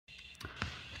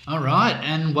All right,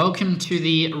 and welcome to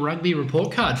the Rugby Report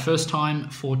Card, first time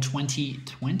for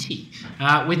 2020.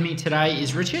 With me today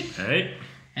is Richard. Hey.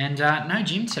 And no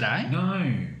Jim today.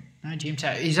 No Jim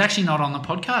today. He's actually not on the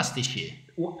podcast this year.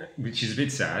 Which is a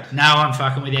bit sad. No, I'm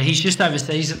fucking with you. He's just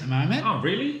overseas at the moment. Oh,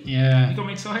 really? Yeah. You got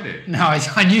me excited. No,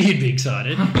 I knew you'd be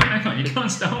excited. Hang on, you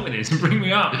can't start with this and bring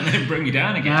me up and then bring me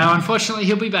down again. No, unfortunately,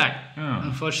 he'll be back. Oh.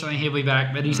 Unfortunately, he'll be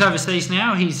back. But he's overseas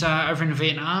now. He's over in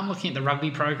Vietnam looking at the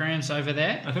rugby programs over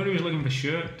there. I thought he was looking for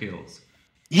shirt deals.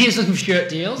 He is looking for shirt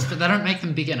deals, but they don't make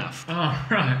them big enough. Oh,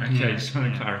 right. Okay, Yeah. just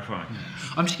want to clarify.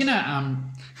 I'm just going to...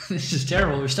 this is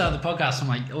terrible. We started the podcast. I'm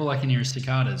like, all I can hear is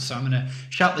cicadas. So I'm going to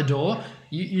shut the door.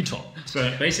 You talk.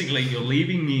 So basically, you're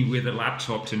leaving me with a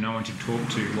laptop to no one to talk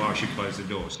to while she closed the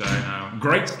door. So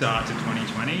great start to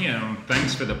 2020.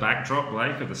 Thanks for the backdrop,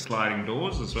 Blake, of the sliding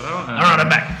doors as well. All right, I'm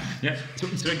back. Yeah.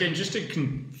 So again, just to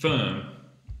confirm,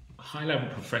 high-level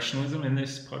professionalism in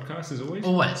this podcast as always?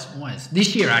 Always.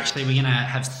 This year, actually, we're going to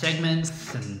have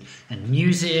segments and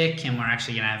music, and we're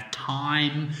actually going to have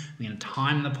time. We're going to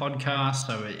time the podcast,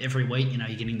 so every week, you're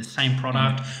getting the same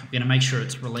product. We're going to make sure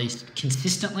it's released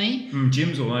consistently.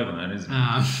 Jim's all over that, isn't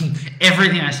he?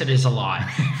 Everything I said is a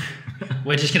lie.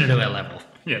 We're just going to do our level.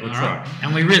 Yeah, that's all right.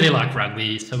 And we really like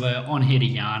rugby, so we're on here to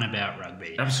yarn about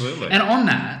rugby. Absolutely. And on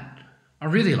that, I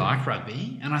really like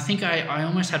rugby, and I think I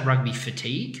almost had rugby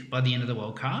fatigue by the end of the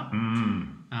World Cup.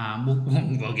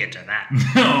 We'll get to that.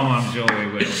 Oh, I'm sure we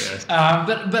will, yes.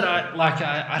 But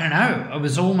I don't know. I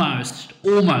was almost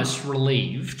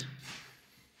relieved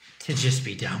to just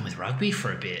be done with rugby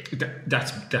for a bit.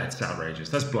 That's outrageous.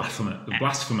 That's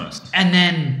blasphemous. And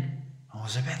then,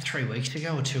 was it about 3 weeks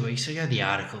ago or 2 weeks ago? The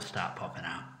articles start popping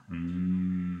up.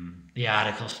 The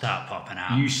articles start popping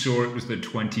up. You saw it was the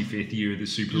 25th year of the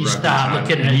Super Rugby. Start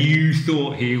looking at it. You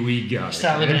thought, here we go.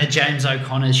 Start looking at James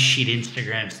O'Connor's shit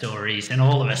Instagram stories, and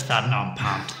all of a sudden I'm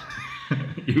pumped.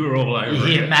 You were all over You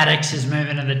hear it. Maddox is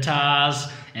moving to the Tars,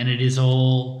 and it is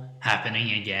all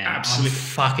happening again. Absolutely. I'm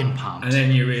fucking pumped. And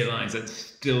then you realise that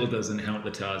still doesn't help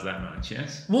the Tars that much,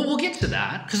 yes? Well, we'll get to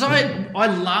that, because I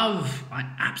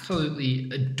absolutely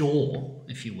adore,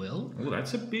 if you will. Oh,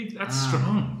 that's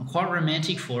strong. I'm quite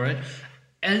romantic for it.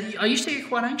 And I used to get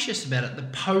quite anxious about it, the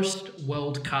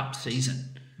post-World Cup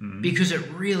season, because it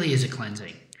really is a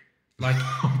cleansing. Like,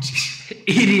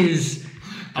 it is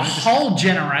a whole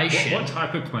generation. What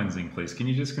type of cleansing, please? Can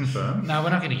you just confirm? No,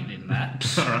 we're not going to get into that.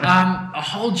 All right. A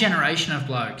whole generation of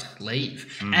blokes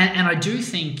leave. And I do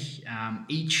think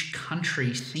each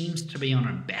country seems to be on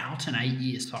about an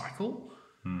 8-year cycle.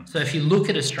 So if you look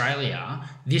at Australia,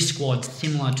 this squad's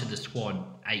similar to the squad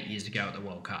 8 years ago at the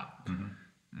World Cup.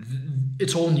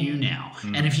 It's all new now.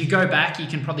 And if you go back, you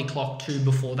can probably clock 2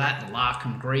 before that, the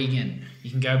Larkham, Gregan.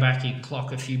 You can go back, you can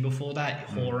clock a few before that,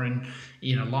 Horan,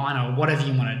 Lino, whatever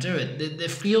you want to do.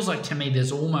 It feels like, to me,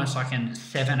 there's almost like a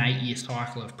 7-8 year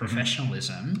cycle of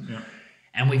professionalism. Yeah.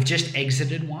 And we've just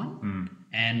exited one.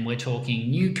 And we're talking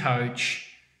new coach,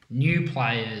 new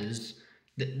players.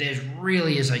 There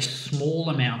really is a small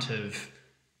amount of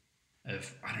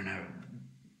I don't know,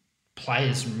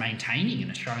 players maintaining in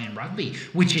Australian rugby,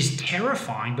 which is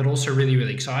terrifying, but also really,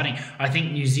 really exciting. I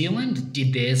think New Zealand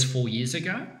did theirs 4 years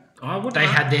ago. They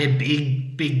had their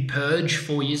big purge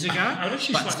 4 years ago, but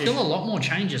still a lot more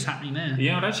changes happening there.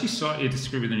 Yeah, I'd actually slightly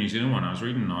disagree with the New Zealand one. I was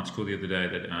reading an article the other day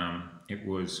that it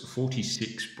was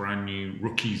 46 brand new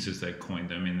rookies, as they coined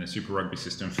them, in the Super Rugby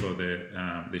system for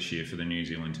this year for the New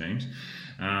Zealand teams.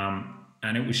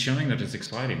 And it was showing that it's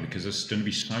exciting because there's going to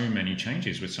be so many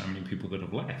changes with so many people that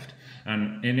have left.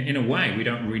 And in a way, we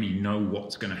don't really know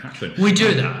what's going to happen. We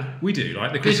do, though. We do.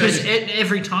 Like because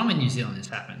every time in New Zealand this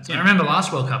happens. Yeah. I remember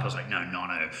last World Cup, I was like, no,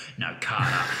 Nono, no,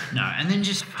 Carter, no. And then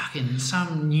just fucking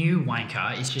some new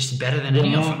wanker is just better than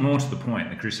any of them. More to the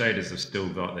point, the Crusaders have still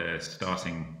got their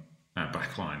starting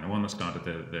back line. The one that started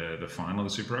the final of the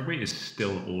Super Rugby is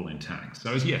still all intact.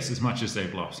 So yes, as much as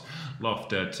they've lost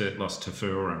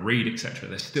Tafur and Reid, etc.,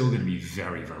 they're still going to be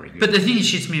very, very good. But the thing that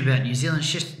shits me about New Zealand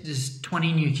is just there's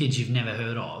 20 new kids you've never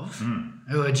heard of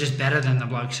who are just better than the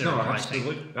blokes that are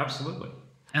replacing. Absolutely.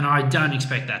 And I don't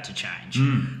expect that to change.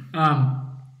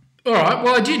 All right.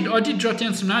 Well, I did jot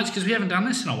down some notes because we haven't done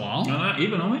this in a while.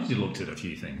 Even I looked at a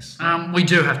few things. We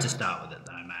do have to start with it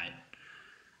though, mate.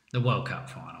 The World Cup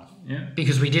final. Yeah.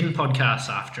 Because we didn't podcast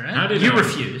after it. You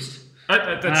refused.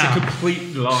 That's a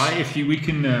complete lie. We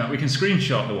can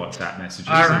screenshot the WhatsApp messages.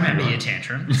 I remember your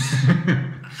tantrum.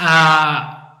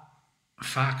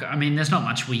 Fuck. I mean, there's not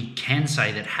much we can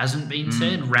say that hasn't been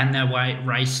said. Ran their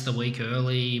race the week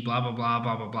early. Blah blah blah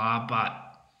blah blah blah. But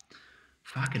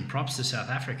fucking props to South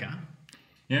Africa.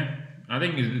 Yeah. I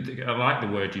think I like the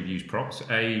word you've used, props.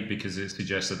 A, because it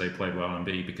suggests that they played well, and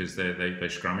B, because they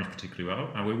scrummaged particularly well.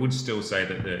 And we would still say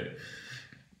that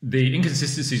the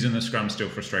inconsistencies in the scrum still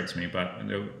frustrates me, but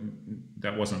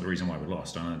that wasn't the reason why we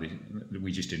lost. I know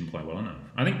we just didn't play well enough.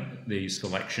 I think the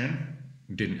selection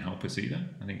didn't help us either.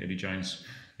 I think Eddie Jones,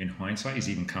 in hindsight, he's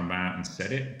even come out and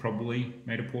said it, probably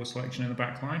made a poor selection in the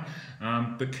back line.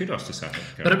 But kudos to South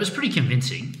Africa. But it was pretty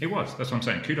convincing. It was. That's what I'm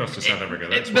saying. Kudos to South Africa.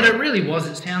 But it really was.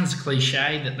 It sounds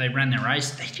cliche that they ran their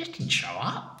race. They just didn't show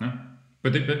up. No.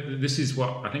 But this is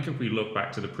what, I think if we look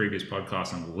back to the previous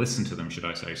podcast and listen to them, should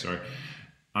I say, sorry,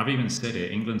 I've even said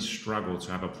it, England struggled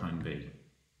to have a plan B.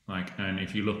 And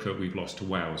if you look at, we've lost to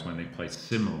Wales when they played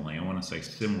similarly, I want to say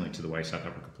similarly to the way South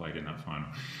Africa played in that final.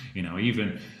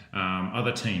 Even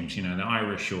other teams, the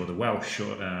Irish or the Welsh,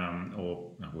 or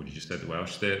what you just said, the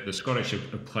Welsh, the Scottish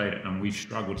have played it, and we've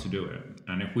struggled to do it.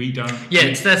 And if we don't...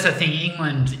 Yeah, that's the thing.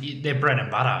 England, their bread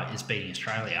and butter is beating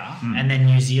Australia, and then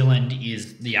New Zealand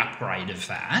is the upgrade of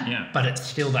that. Yeah. But it's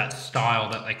still that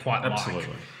style that they quite Absolutely.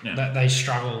 like. Yeah. That they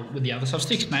struggle with the other stuff.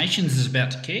 Six Nations is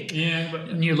about to kick. Yeah,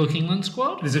 but New look England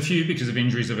squad. There's a few because of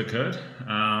injuries have occurred.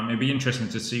 It'd be interesting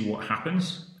to see what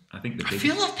happens. I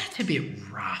feel like that's a bit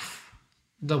rough,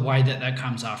 the way that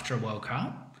comes after a World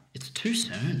Cup. It's too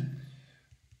soon.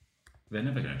 They're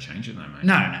never going to change it though, mate.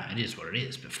 No, it is what it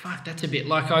is. But fuck, that's a bit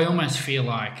like, I almost feel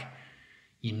like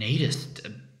you need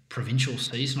a provincial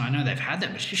season. I know they've had that,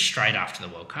 but it's just straight after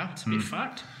the World Cup. It's a bit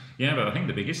fucked. Yeah, but I think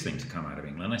the biggest thing to come out of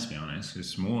England, let's be honest,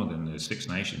 is more than the Six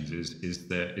Nations,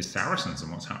 is Saracens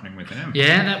and what's happening with them.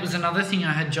 Yeah, that was another thing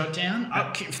I had jot down.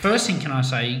 First thing, can I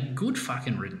say, good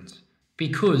fucking riddance.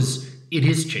 Because it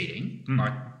is cheating,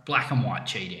 like black and white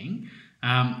cheating.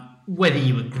 Whether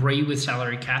you agree with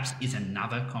salary caps is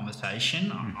another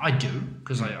conversation. I do,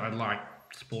 because I like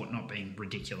sport not being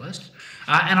ridiculous.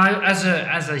 And I, as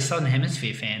a Southern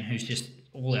Hemisphere fan who's just...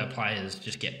 all our players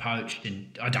just get poached,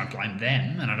 and I don't blame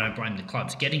them, and I don't blame the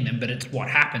clubs getting them, but it's what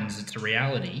happens. It's a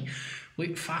reality.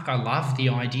 I love the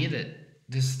idea that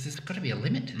there's got to be a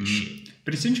limit to this shit.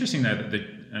 But it's interesting though that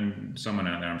and someone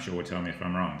out there I'm sure will tell me if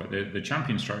I'm wrong, but the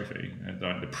Champions Trophy,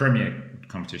 the Premier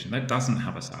competition, that doesn't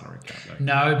have a salary cap though.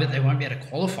 No, but they won't be able to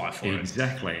qualify for it.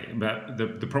 Exactly. But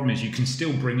the problem is you can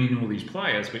still bring in all these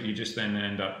players, but you just then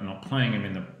end up not playing them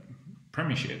in the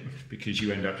Premiership because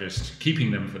you end up just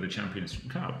keeping them for the Champions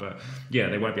Cup. But yeah,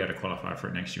 they won't be able to qualify for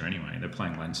it next year anyway. They're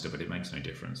playing Leinster, but it makes no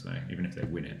difference. Even if they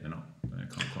win it, they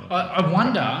can't qualify. I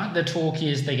wonder, the talk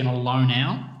is they're going to loan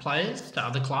out players to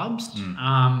other clubs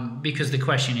because the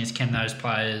question is, can those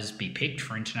players be picked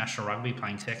for international rugby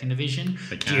playing second division?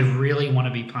 Do you really want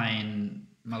to be playing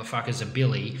motherfuckers a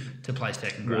Billy to play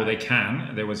second grade? Well, they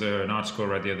can. There was an article I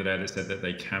read the other day that said that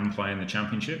they can play in the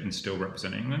Championship and still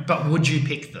represent England. But would you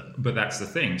pick them? But that's the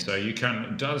thing. So you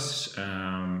can... If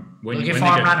I'm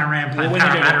running around playing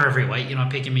Parramatta every week, you're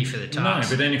not picking me for the task. No,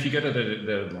 but then if you go to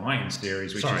the Lions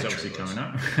series, which is obviously coming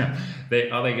up,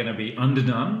 are they going to be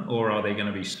underdone, or are they going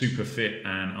to be super fit,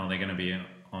 and are they going to be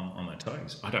on their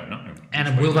toes? I don't know.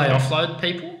 And will they offload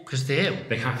people? Because they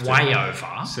have way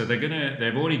over. So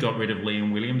they've already got rid of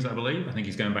Liam Williams, I believe. I think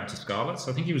he's going back to Scarlets.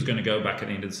 I think he was going to go back at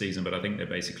the end of the season, but I think they're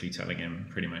basically telling him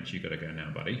pretty much, you got to go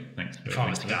now, buddy. Thanks. If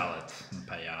I'm Scarlets, and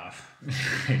pay half.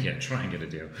 Yeah, try and get a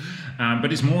deal.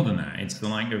 But it's more than that. It's the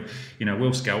like of,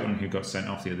 Will Skelton, who got sent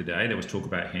off the other day. There was talk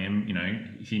about him.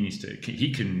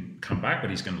 He can come back, but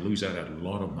he's going to lose out a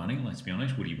lot of money. Let's be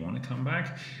honest. Would he want to come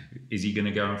back? Is he going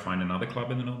to go and find another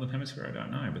club in the Northern Hemisphere? I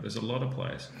don't know. But there's a lot of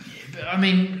players. Yeah, but I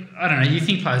mean, I don't know. You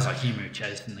think players like him are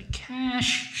chasing the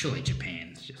cash? Surely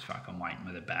Japan's just fucking waiting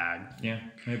with a bag. Yeah,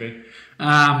 maybe.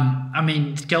 I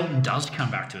mean, Skelton does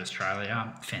come back to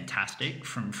Australia. Fantastic.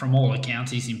 From all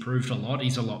accounts, he's improved a lot.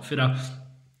 He's a lot fitter.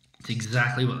 It's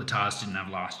exactly what the Tars didn't have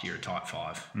last year at Type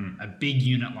 5. A big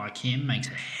unit like him makes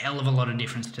a hell of a lot of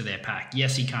difference to their pack.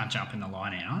 Yes, he can't jump in the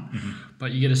line out,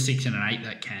 but you get a 6 and an 8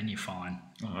 that can, you're fine.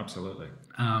 Oh, absolutely.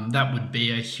 That would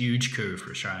be a huge coup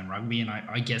for Australian rugby, and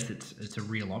I guess it's a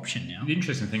real option now. The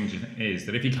interesting thing is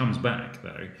that if he comes back,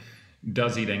 though,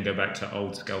 does he then go back to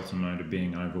old Skelton mode of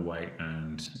being overweight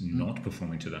and not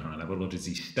performing to the high level, or does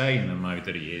he stay in the mode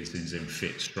that he is in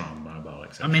fit, strong, mobile,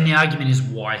 etc.? I mean, the argument is,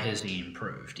 why has he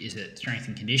improved? Is it strength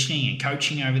and conditioning and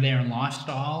coaching over there and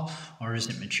lifestyle, or is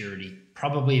it maturity?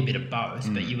 Probably a bit of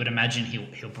both, but you would imagine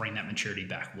he'll bring that maturity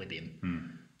back with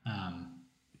him.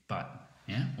 But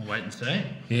yeah, we'll wait and see.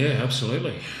 Yeah,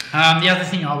 absolutely. The other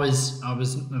thing I was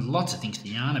lots of things to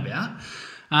yarn about.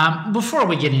 Before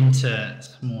we get into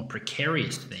some more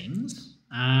precarious things,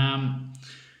 Rennie?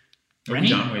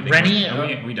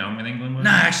 Are we done with England? No,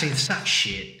 actually, it's such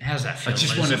shit. How's that feel? I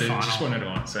just wanted to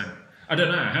answer. I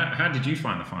don't know. How did you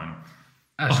find the final?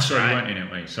 That's sorry, you great. weren't in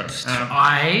it, were you? Sorry.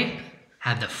 I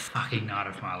had the fucking night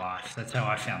of my life. That's how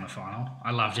I found the final.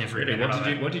 I loved every Really, minute of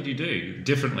it. what did you do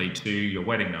differently to your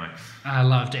wedding night? I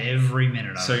loved every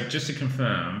minute of it. So just to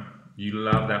confirm, you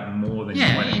love that more than your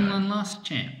Yeah, wedding night. England lost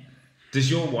champ. Does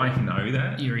your wife know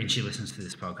that? You're in, she listens to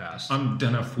this podcast. I'm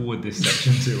gonna forward this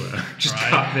section to her. Just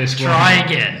cut this one. Try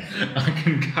again. I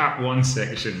can cut one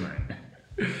section,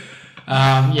 mate.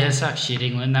 Yeah, suck shit,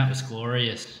 England. That was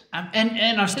glorious.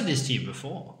 And I've said this to you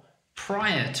before.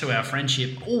 Prior to our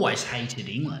friendship, always hated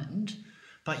England,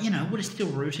 but would have still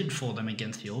rooted for them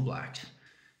against the All Blacks.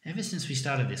 Ever since we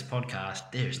started this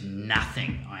podcast, there's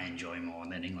nothing I enjoy more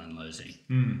than England losing.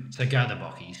 So go the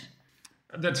Bockies.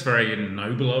 That's very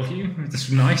noble of you. It's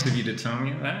nice of you to tell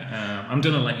me that. I'm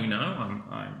going to let you know.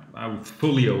 I'm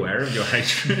fully aware of your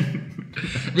hatred.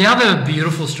 The other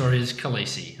beautiful story is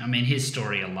Khaleesi. I mean, his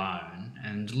story alone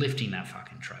and lifting that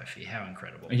fucking trophy. How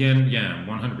incredible. Yeah,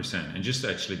 100%. And just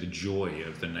actually the joy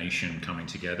of the nation coming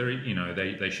together.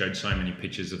 They showed so many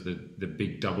pictures of the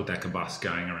big double-decker bus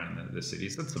going around the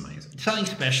cities. That's amazing. Something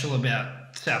special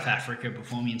about South Africa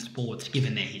performing in sports,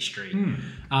 given their history.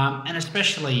 And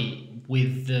especially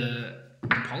with the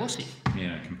policy.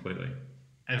 Yeah, completely.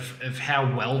 Of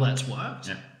how well that's worked.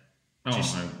 Yeah.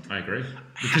 I agree.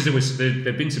 Because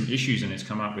there've been some issues, and it's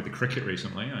come up with the cricket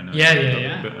recently. I know.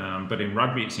 Yeah. But in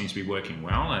rugby, it seems to be working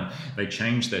well, and they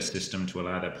changed their system to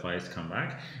allow their players to come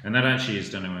back, and that actually is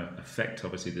going to affect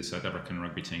obviously the South African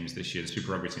rugby teams this year, the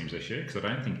Super Rugby teams this year, because I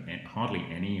don't think hardly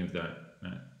any of the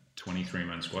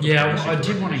 23-man squad. Yeah, well, I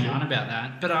did want to yarn about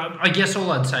that, but I guess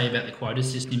all I'd say about the quota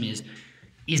system is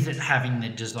it having the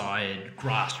desired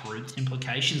grassroots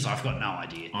implications? I've got no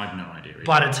idea. I have no idea either.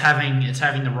 But it's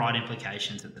having the right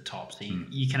implications at the top, so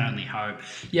you can only hope.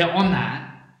 Yeah, on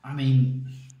that, I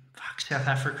mean, fuck, South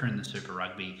Africa in the Super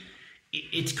Rugby,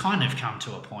 it's kind of come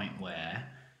to a point where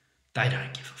they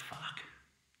don't give a fuck.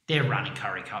 They're running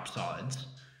Curry Cup sides,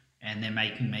 and they're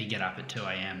making me get up at 2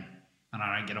 a.m, and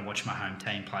I don't get to watch my home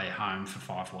team play at home for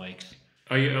 5 weeks.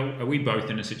 Are we both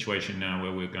in a situation now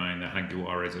where we're going, the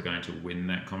Jaguares are going to win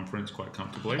that conference quite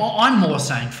comfortably? Well, I'm more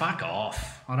saying, fuck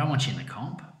off. I don't want you in the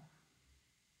comp.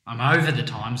 I'm over the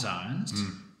time zones.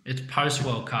 It's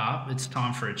post-World Cup. It's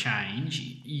time for a change.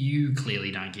 You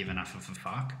clearly don't give enough of a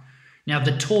fuck. Now,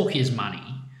 the talk is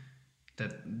money.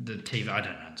 That the TV, I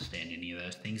don't understand any of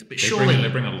those things, but they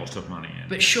bring a lot of money in.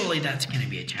 But surely that's going to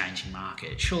be a changing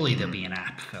market. Surely there'll be an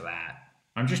app for that.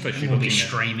 I'm just actually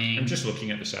streaming. I'm just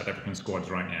looking at the South African squads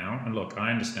right now, and look,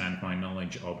 I understand my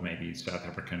knowledge of maybe South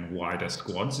African wider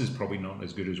squads is probably not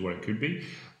as good as what it could be.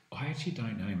 I actually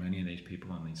don't know many of these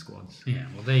people on these squads. Yeah,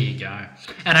 well, there you go.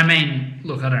 And I mean,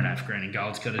 look, I don't know if Green and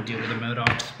Gold's got to deal with the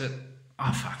Murdochs, but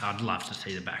I'd love to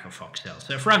see the back of Foxtel.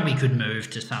 So if rugby could move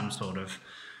to some sort of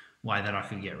way that I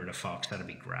could get rid of Fox, that'd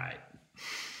be great.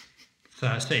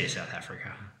 So see you, South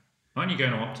Africa. Aren't you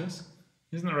going to Optus?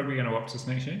 Isn't the rugby going to Optus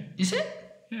next year? Is it?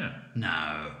 Yeah. No.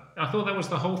 I thought that was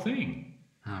the whole thing.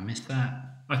 Oh, I missed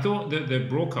that. I thought that the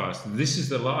broadcast, this is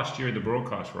the last year of the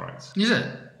broadcast rights. Is it?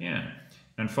 Yeah.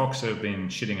 And Fox have been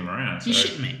shitting them around. So You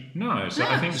shitting me? No. So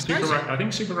I think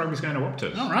Super Rugby's going to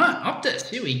Optus. All right, Optus.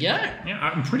 Here we go. Yeah,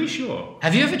 I'm pretty sure.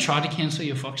 Have you ever tried to cancel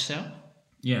your Foxtel?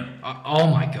 Yeah. Oh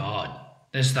my God.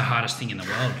 That's the hardest thing in the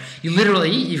world.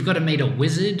 You've got to meet a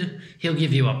wizard. He'll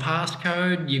give you a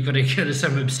passcode. You've got to go to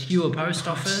some obscure post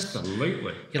office.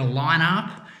 Absolutely. You've got to line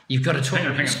up. You've got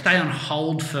to stay on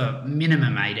hold for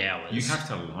minimum 8 hours. You have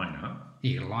to line up.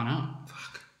 You got to line up.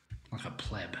 Fuck. Like a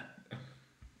pleb.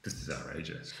 This is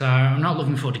outrageous. So I'm not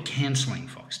looking forward to cancelling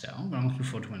Foxtel, but I'm looking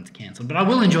forward to when it's cancelled. But I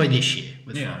will enjoy this year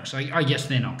with Fox. I guess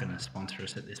they're not going to sponsor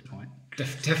us at this point.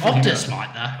 Definitely Optus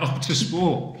might, though. Optus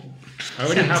Sport. I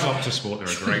already have Optus Sport.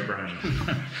 They're a great brand.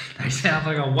 They sound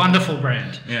like a wonderful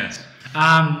brand. Yes.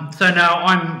 So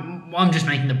no, I'm just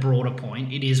making the broader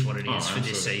point. It is what it is for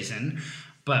this season.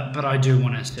 But I do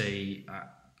want to see...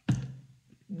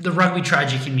 the rugby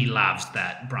tragic in me loves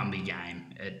that Brumby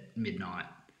game at midnight.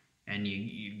 And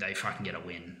they fucking get a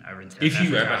win over in South Africa. If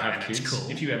you ever have kids, cool.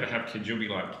 You'll be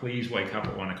like, please wake up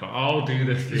at 1 o'clock. I'll do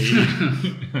the feed.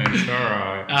 It's all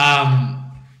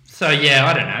right. So yeah,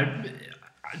 I don't know.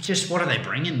 Just what are they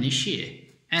bringing this year?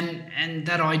 And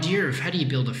that idea of how do you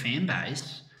build a fan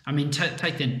base? I mean,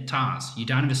 take the TARS. You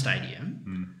don't have a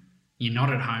stadium. You're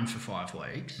not at home for 5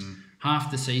 weeks.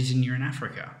 Half the season you're in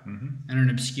Africa. And an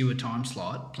obscure time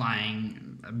slot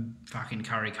playing a fucking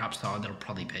Curry Cup side that'll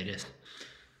probably beat us.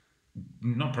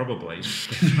 Not probably.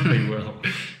 Definitely will.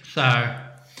 So,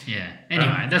 yeah.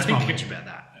 Anyway, that's my pitch about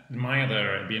that.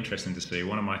 It'd be interesting to see.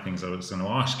 One of my things I was going to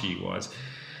ask you was,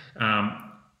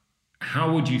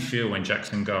 How would you feel when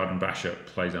Jackson Garden Bashop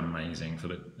plays amazing for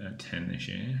the 10 this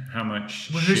year? How much?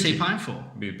 Well, who's he playing for?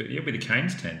 He'll be the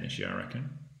Canes 10 this year, I reckon.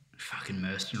 Fucking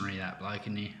mercenary, that bloke,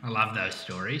 isn't he? I love those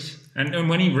stories. And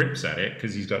when he rips at it,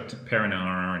 because he's got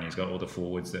Perinara and he's got all the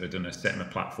forwards that are going to set him a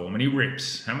platform, and he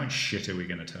rips, how much shit are we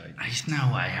going to take? There's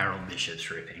no way Harold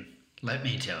Bishop's ripping. Let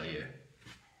me tell you.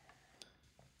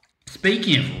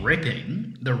 Speaking of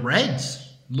ripping, the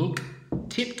Reds look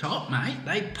tip-top, mate.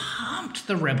 They pumped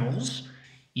the Rebels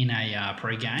in a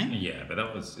pre-game. Yeah, but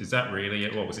is that really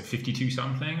it? What was it, 52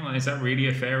 something? Like, is that really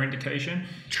a fair indication?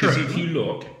 True. Because if you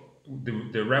look,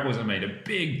 the Rebels have made a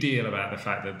big deal about the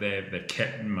fact that they've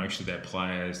kept most of their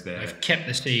players. They've kept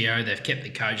the CEO, they've kept the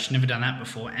coach, never done that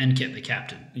before, and kept the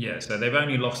captain. Yeah, so they've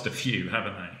only lost a few,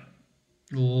 haven't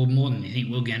they? Or more than you think.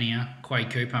 Will Genia, Quade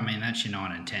Cooper, I mean, that's your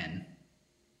 9 and 10.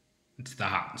 It's the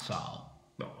heart and soul.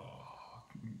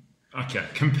 Okay,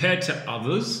 compared to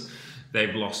others,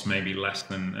 they've lost maybe less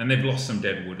than, and they've lost some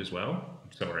deadwood as well.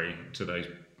 Sorry to those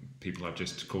people I've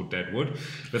just called deadwood.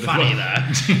 But funny though,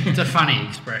 it's a funny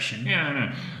expression.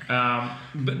 Yeah, I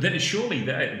know. But then surely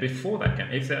before that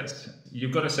game, if that's,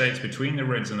 you've got to say it's between the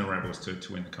Reds and the Rebels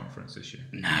to win the conference this year.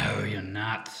 No, you're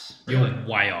nuts. Really? You're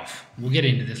way off. We'll get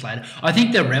into this later. I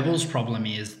think the Rebels' problem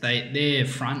is their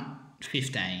front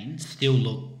 15 still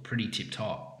look pretty tip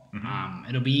top. Mm-hmm.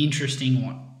 It'll be interesting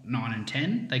what 9 and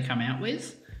 10 they come out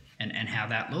with and how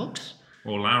that looks.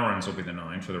 Well, Lowrens will be the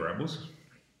 9 for the Rebels.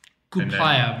 Good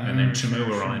player. And then Tamua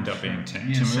will end up being 10.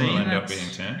 Yeah, Tamua will end up being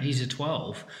 10. He's a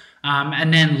 12.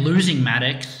 And then losing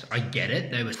Maddox, I get it.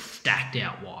 They were stacked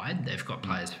out wide. They've got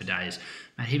players for days.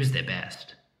 Mate, he was their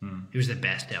best. He was their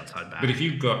best outside back. But if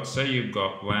you've got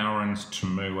Lowrens,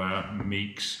 Tamua,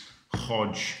 Meeks,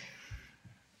 Hodge,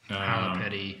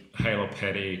 Halapeti,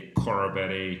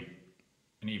 Korobetti,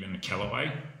 and even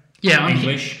Kellaway. Yeah,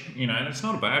 English, it's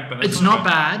not bad. But it's not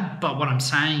bad. But what I'm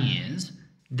saying is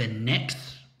the next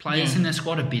players in their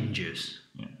squad are bin juice.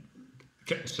 Yeah.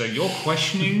 Okay, so you're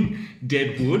questioning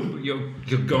Deadwood, but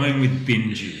you're going with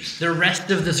bin juice. The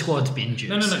rest of the squad's bin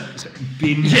juice. No.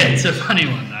 Bin juice. Yeah, it's a funny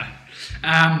one though.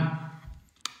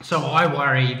 So I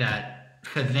worry that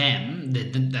for them, they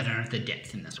don't have the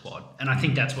depth in the squad. And I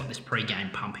think that's what this pre-game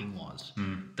pumping was.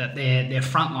 That their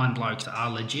frontline blokes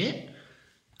are legit.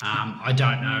 I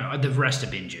don't know. The rest are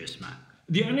bin juice, mate.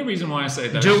 The only reason why I say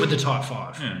that... Do it with the type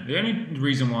 5. Yeah, the only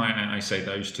reason why I say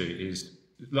those two is...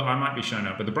 Look, I might be shown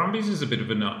up, but the Brumbies is a bit of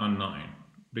an unknown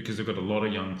because they've got a lot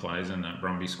of young players in that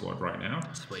Brumbies squad right now.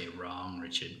 That's where you're wrong,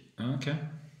 Richard. Okay.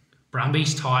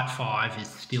 Brumbies type 5 is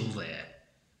still there.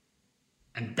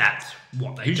 And that's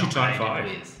what they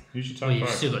dominated with. Who's your type 5? You've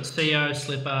still got Theo,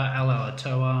 Slipper,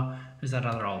 Alatoa. Who's that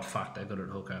other old fuck they got at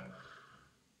hooker?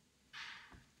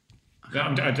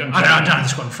 I don't have the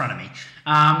squad in front of me.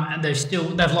 And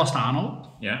they've lost Arnold.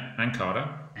 Yeah, and Carter.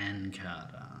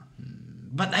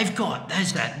 But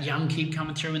there's that young kid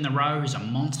coming through in the row who's a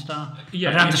monster. Yeah,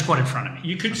 I don't have the squad in front of me.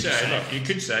 You could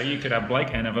have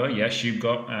Blake Enever. Yes, you've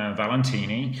got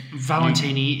Valentini.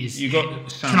 Valentini is... You got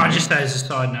Samu. Can I just say as a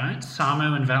side note,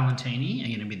 Samu and Valentini are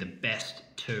going to be the best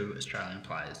 2 Australian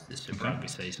players this Super Rugby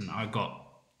season. I've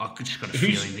just got a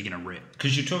feeling they're going to rip.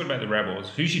 Because you're talking about the Rebels.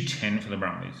 Who's your 10 for the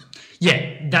Brumbies?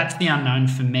 Yeah, that's the unknown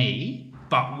for me.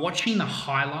 But watching the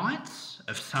highlights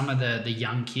of some of the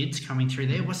young kids coming through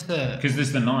there, Because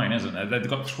there's the 9, isn't there? They've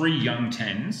got 3 young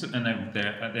 10s, and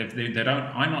they don't...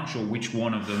 I'm not sure which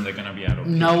one of them they're going to be able to...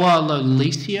 Noah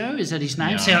Lolicio, is that his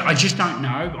name? Yeah. So I just don't know.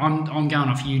 I'm going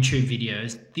off YouTube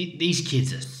videos. These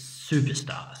kids are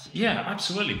superstars. Yeah,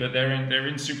 absolutely. But they're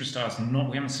in superstars.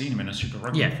 We haven't seen them in a Super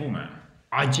Rugby format.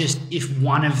 If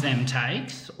one of them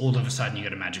takes, all of a sudden you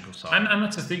got a magical side. And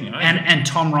that's the thing. And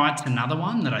Tom Wright's another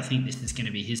one that I think this is going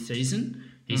to be his season.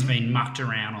 He's been mucked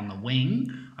around on the wing.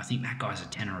 I think that guy's a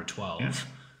 10 or a 12. Yeah.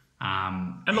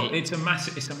 And look, it's a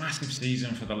massive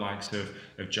season for the likes of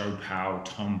Joe Powell,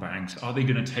 Tom Banks. Are they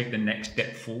going to take the next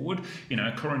step forward?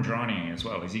 Kurandrani as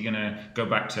well. Is he going to go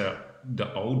back to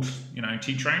the old,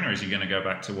 T-Train, or is he going to go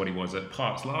back to what he was at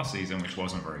Parks last season, which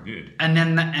wasn't very good? And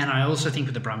I also think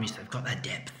with the Brumbies, they've got that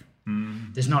depth.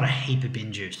 There's not a heap of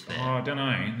bin juice there. Oh, I don't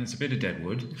know. There's a bit of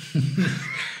deadwood.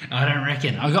 I don't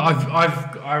reckon. I've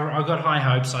got high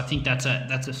hopes. I think that's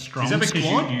a strong squad. Is that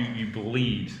because you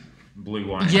bleed blue,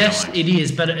 white? Yes, it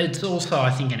is, but it's also,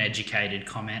 I think, an educated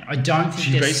comment. I don't think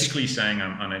she's basically saying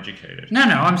I'm uneducated. No,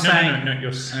 I'm saying... No,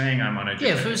 you're saying I'm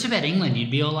uneducated. Yeah, if it was about England,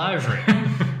 you'd be all over it.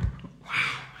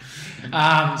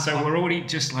 Wow. So we're already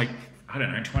just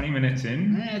 20 minutes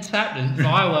in. Yeah, it's happening.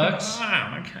 Fireworks.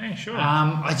 Wow, okay, sure.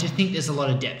 I just think there's a lot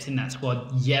of depth in that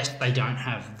squad. Yes, they don't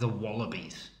have the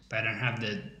Wallabies. They don't have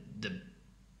the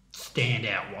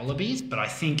standout Wallabies, but I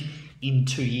think in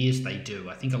 2 years they do.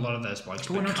 I think a lot of those blokes.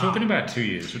 We're not talking about 2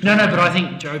 years. No, but I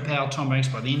think Joe Powell, Tom Banks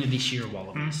by the end of this year are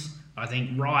Wallabies. I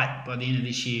think Wright by the end of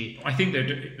this year. I think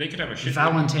they could have a shit.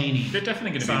 Valentini. They're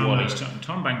definitely going to be Wallabies.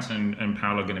 Tom Banks and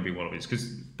Powell are going to be Wallabies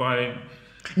because by.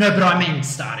 No, but I mean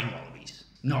starting Wallabies,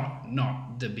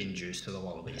 not the bin juice to the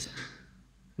Wallabies,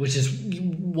 which is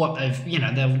what they've.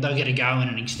 They'll get a go in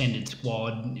an extended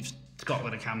squad. If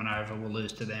Scotland are coming over, we'll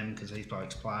lose to them because these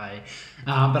blokes play.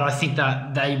 But I think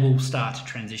that they will start to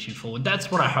transition forward.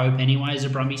 That's what I hope anyway as a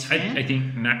Brumbies fan. I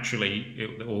think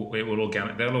naturally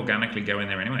they'll organically go in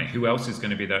there anyway. Who else is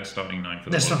going to be that starting 9 for the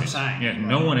That's Wallabies? what I'm saying. Yeah,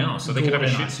 no one else. So Gordon, they could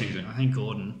have a shit season. I think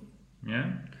Gordon.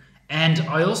 Yeah. And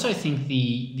I also think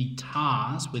the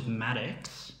Tars with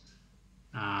Maddox,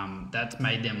 that's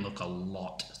made them look a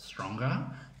lot stronger.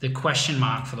 The question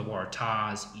mark for the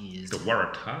Waratahs is... The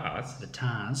Waratahs? The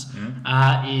Tars.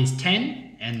 Is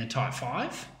 10 and the Type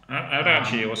 5. I'd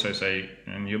actually also say,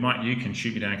 and you can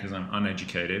shoot me down because I'm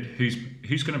uneducated,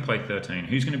 who's going to play 13?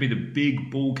 Who's going to be the big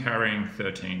ball-carrying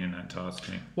 13 in that Tars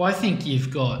team? Well, I think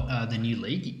you've got the new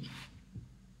league.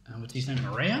 What's his name?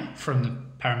 Maria from the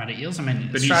Parramatta Eels. I mean,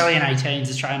 but Australian 18s,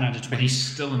 Australian under 20s. But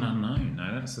he's still an unknown,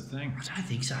 though. That's the thing. I don't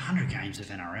think so. 100 games of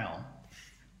NRL.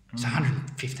 It's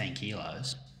 115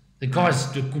 kilos. The guys,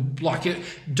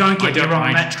 don't get me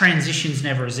wrong, that transition's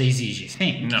never as easy as you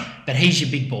think. No. But he's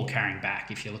your big ball carrying back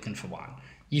if you're looking for one.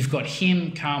 You've got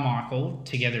him, Carmichael,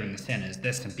 together in the centres.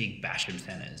 There's some big Basham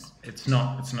centres. It's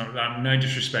not. No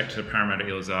disrespect to the Parramatta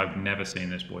Eels. I've never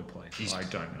seen this boy play. I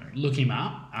don't know. Look him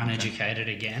up. Uneducated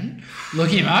again.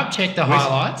 Look him up. Check the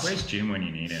highlights. Where's Jim when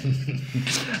you need him?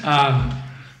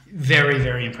 Very,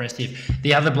 very impressive.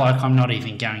 The other bloke, I'm not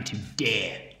even going to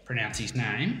dare pronounce his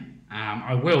name.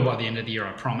 I will by the end of the year,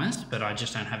 I promise, but I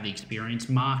just don't have the experience.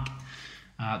 Mark,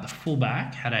 the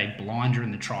fullback, had a blinder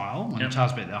in the trial when the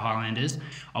Tars beat the Highlanders.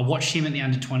 I watched him at the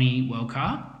Under-20 World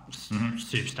Cup.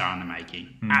 Superstar in the making.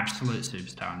 Absolute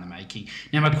superstar in the making.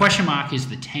 Now, my question mark is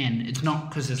the 10. It's not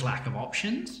because there's lack of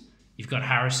options. You've got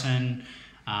Harrison.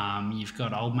 You've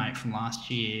got old mate from last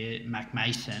year, Mac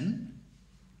Mason.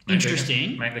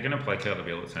 Interesting. Mate, they're going to play Caleb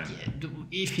Hill at 10. Yeah,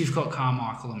 if you've got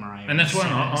Carmichael and Murray. And that's why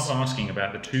I'm asking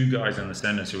about the two guys in the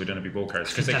centres who are going to be ball carriers.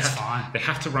 Because they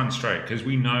have to run straight. Because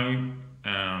we know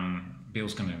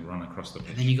Bill's going to run across the pitch.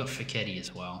 And then you've got Fiketti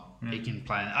as well. He can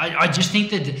play. I just think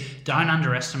that don't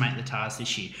underestimate the Tars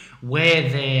this year. Where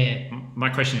they're... My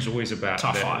question is always about...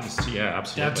 Top 5. Yeah,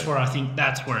 absolutely.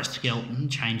 That's where a Skelton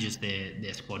changes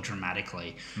their squad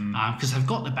dramatically. Because they've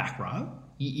got the back row.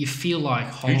 You feel like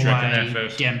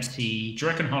Holloway, Dempsey... Do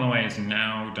you reckon Holloway has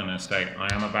now done a state,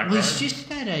 I am a back row? Well, he's just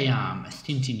had a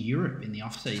stint in Europe in the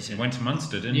off-season. Went to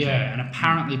Munster, didn't he? Yeah, and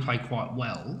apparently played quite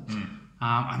well.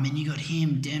 I mean, you got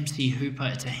him, Dempsey,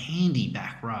 Hooper. It's a handy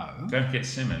back row. Don't forget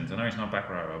Simmons. I know he's not back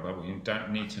row, but you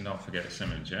don't need to not forget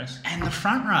Simmons, yes? And the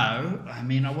front row, I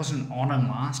mean, I wasn't on them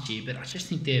last year, but I just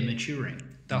think they're maturing.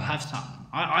 They'll have something.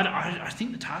 I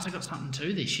think the Tars have got something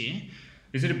too this year.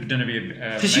 Is it going to be a...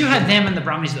 Because you had them and the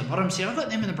Brummies at the bottom. See, I've got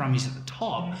them and the Brummies at the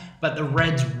top, but the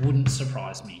Reds wouldn't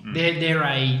surprise me. They're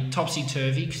a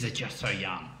topsy-turvy because they're just so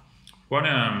young.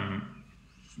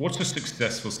 What's a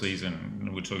successful season?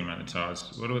 We're talking about the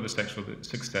Tars. What are the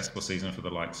successful season for the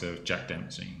likes of Jack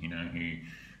Dempsey? Who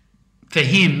for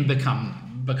him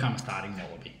become a starting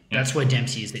Wallaby. That's where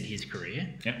Dempsey is at his career.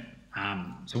 Yep.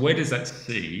 So where does that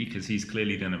see? Because he's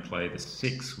clearly going to play the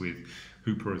 6 with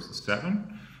Hooper as the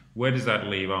 7. Where does that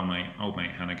leave old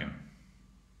mate Hannigan?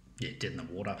 Yeah, dead in the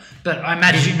water. But I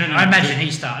imagine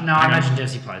he starts. No, I imagine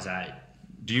Dempsey plays 8.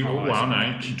 Do you? Or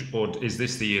is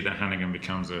this the year that Hannigan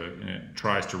becomes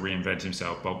tries to reinvent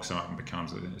himself, bulks up, and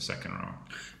becomes a second row?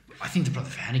 I think the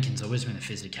problem for Hannigan's always been the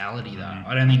physicality, though.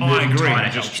 I don't think. I agree.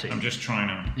 I'm just trying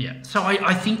to. Yeah. So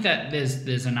I think that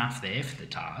there's enough there for the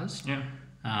Tars. Yeah.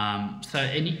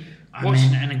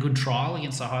 And a good trial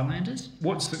against the Highlanders.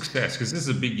 What's success? Because this is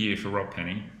a big year for Rob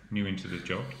Penny, new into the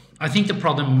job. I think the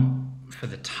problem for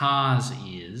the Tars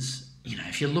is,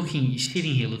 if you're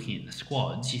sitting here looking at the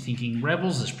squads, you're thinking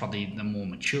Rebels is probably the more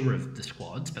mature of the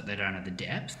squads, but they don't have the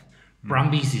depth.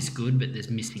 Brumbies is good, but there's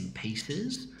missing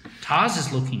pieces. Tars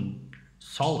is looking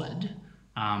solid,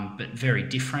 but very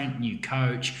different, new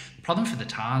coach. The problem for the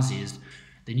Tars is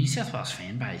the New South Wales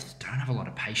fan base don't have a lot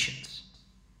of patience.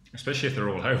 Especially if they're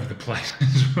all over the place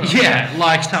as well.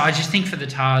 Yeah, so I just think for the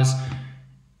Tars,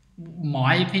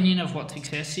 my opinion of what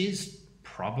success is,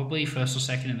 probably first or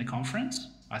second in the conference.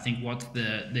 I think what's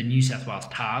the New South Wales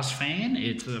Tars fan,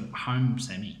 it's a home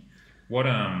semi.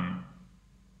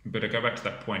 But I go back to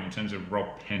that point in terms of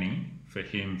Rob Penny, for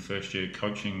him, first year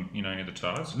coaching, the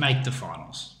Tars. Make the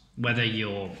finals. whether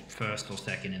you're first or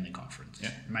second in the conference.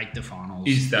 Yeah. Make the finals.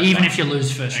 Is that even likely? if you lose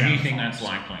first And round? you think that's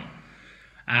likely?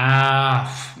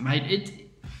 Mate,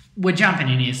 we're jumping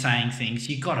in here saying things.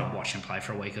 You've got to watch him play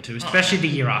for a week or two, especially the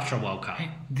year after a World Cup.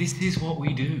 This is what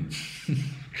we do.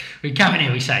 We come in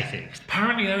here, we say things.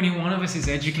 Apparently, only one of us is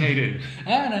educated.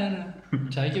 No.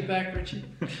 Take it back, Richie.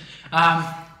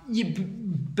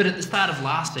 But at the start of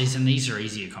last season, these are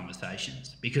easier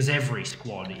conversations because every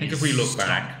squad is. I think if we look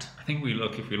stacked.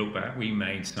 back, we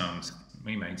made some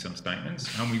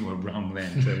statements, and we were wrong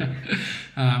then too.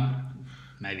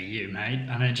 Maybe you, mate,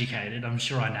 uneducated. I'm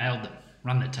sure I nailed them.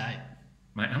 Run the tape.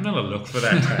 Mate, I'm gonna look for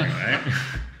that tape,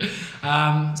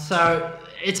 mate. So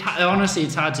it's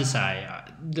hard to say.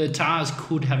 The Tars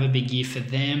could have a big year for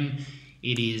them.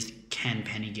 It is, can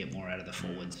Penny get more out of the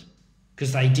forwards?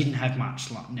 Because they didn't have much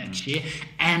next year.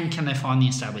 And can they find the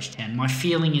established 10? My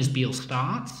feeling is Beale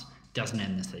starts, doesn't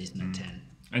end the season at 10.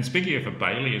 And speaking of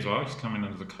Bailey as well, he's coming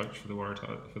in as a coach for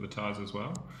the Tars as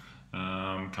well.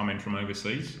 Coming from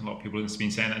overseas. A lot of people have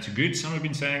been saying that's good. Some have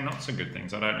been saying not so good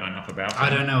things. I don't know enough about it. I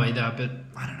don't know either, but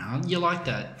I don't know. You like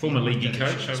that. Former leaguey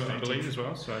coach, I believe, as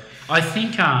well. So I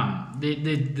think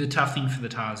the tough thing for the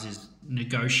Tars is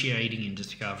negotiating and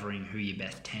discovering who your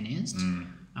best 10 is,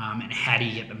 and how do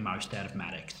you get the most out of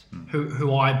Maddox,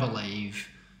 who I believe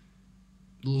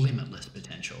limitless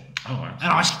potential. Oh, absolutely.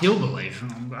 And I still believe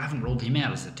I haven't ruled him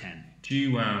out as a 10. Do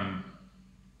you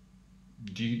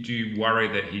worry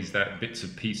that he's that bits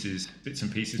and pieces?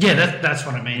 Yeah, that's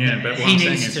what I mean. Yeah, but what he I'm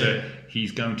saying needs is to. that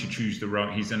he's going to choose the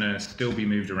right. He's going to still be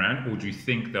moved around, or do you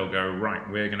think they'll go right?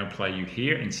 We're going to play you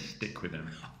here and stick with him.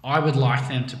 I would like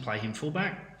them to play him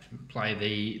fullback, play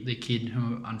the kid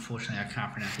who unfortunately I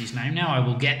can't pronounce his name now. I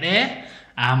will get there.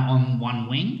 On one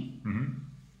wing. Mm-hmm.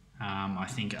 I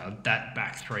think that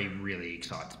back three really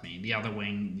excites me. The other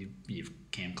wing, you've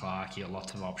Cam Clark, you have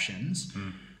lots of options.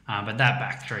 But that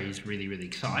back three is really, really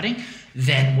exciting.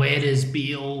 Then where does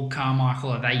Beale,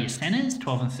 Carmichael, are they your centres,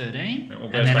 12 and 13?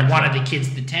 And then one of the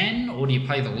kids the 10, or do you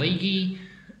play the leaguey?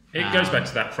 It goes back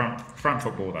to that front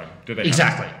football though. Do they?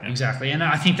 Exactly. And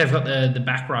I think they've got the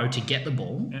back row to get the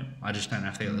ball. Yeah. I just don't know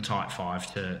if they've got the tight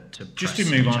five to Just to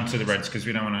move on to the Reds, because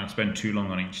we don't want to spend too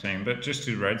long on each team, but just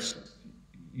to the Reds,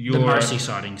 the most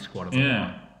exciting squad of all.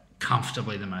 Yeah.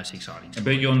 Comfortably the most exciting squad.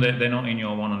 But they're not in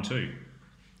your 1 and 2.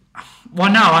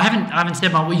 Well, no, I haven't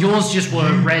said my. Well, yours just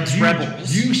were Reds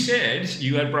Rebels. You said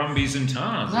you had Brumbies and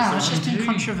Tars. No, it's just been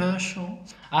controversial.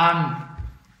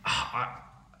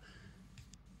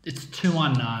 It's too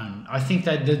unknown. I think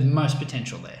that the most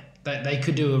potential there. They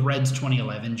could do a Reds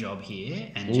 2011 job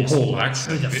here and just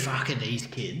who the fuck are these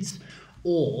kids?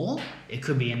 Or it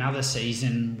could be another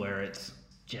season where it's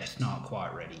just not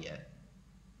quite ready yet.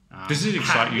 Does it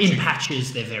excite you? In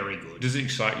patches, they're very good. Does it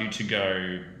excite you to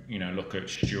go, look at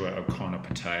Stuart O'Connor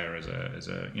Patea as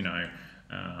a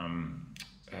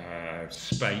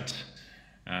Spate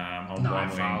on one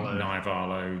wing,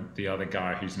 Naivalo, the other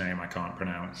guy whose name I can't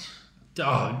pronounce.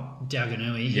 Oh,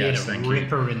 Dalganui. He had a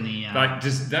ripper in the...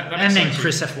 does that and then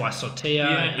Chris F.Y. Sautia.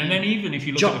 Yeah, and then even if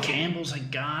you look Jock at... Campbell's a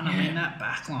gun. Yeah. I mean, that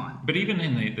back line. But even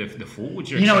in the forwards...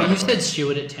 You know what? You said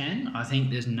Stewart at 10. I think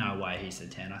there's no way he's the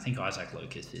 10. I think Isaac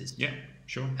Lucas is. Yeah,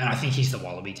 sure. And I think he's the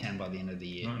Wallaby 10 by the end of the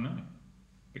year. Oh, no.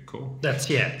 Bit cool. That's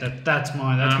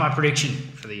my prediction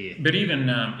for the year. But even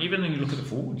when you look at the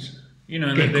forwards...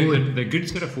 they're good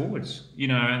set of forwards,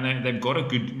 and they've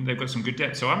got some good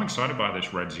depth. So I'm excited by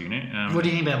this Reds unit. What do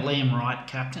you think about Liam Wright,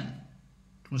 captain?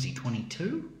 Was he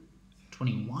 22,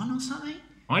 21 or something?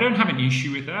 I don't have an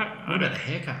issue with that. What about the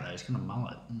haircut though? He's got a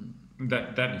mullet.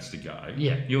 That needs to go.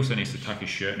 Yeah. He also needs to tuck his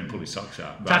shirt in and pull his socks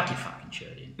up. Tuck your fucking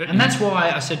shirt in. And that's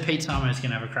why I said Pete Simon is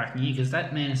going to have a cracking year, because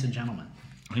that man is a gentleman.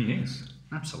 He is.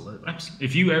 Absolutely.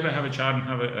 If you ever have a child and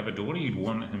have a daughter, you'd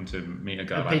want him to meet a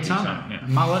guy like Pete Pete Simon. Yeah.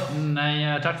 Mullet and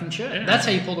a tucked in shirt. Yeah. That's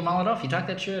how you pull the mullet off. You tuck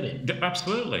that shirt in.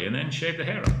 Absolutely, and then shave the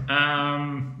hair up.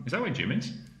 Is that where Jim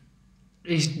is?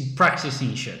 He's practicing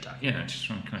his shirt tuck. Yeah, just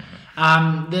trying to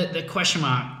the question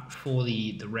mark for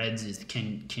the Reds is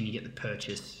can you get the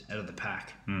purchase out of the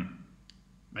pack?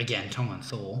 Again, Tonga and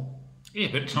Thor. Yeah,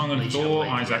 but Tonga and Thor,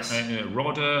 Isaac,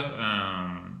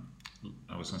 Rodder.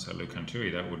 I was going to say Luke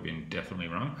Antui, that would have been definitely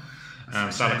wrong.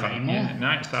 Salakai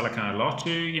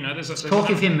Lotu, there's talk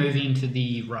of him moving to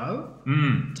the row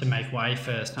to make way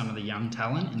for some of the young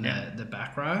talent in the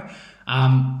back row.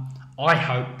 I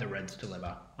hope the Reds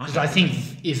deliver, because I think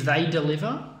if they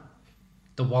deliver,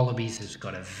 the Wallabies has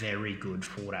got a very good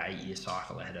 4 to 8 year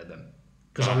cycle ahead of them,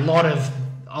 because a lot of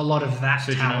that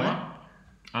talent.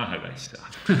 I hope they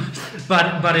start.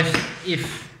 but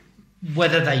if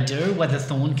whether they do, whether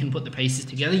Thorne can put the pieces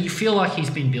together, you feel like he's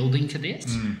been building to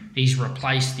this. He's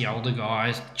replaced the older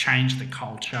guys, changed the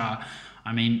culture.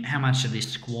 I mean, how much of this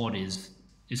squad is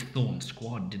Thorne's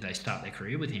squad? Did they start their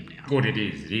career with him now? Good, it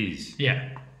is.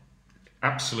 Yeah.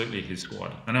 Absolutely his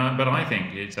squad. But I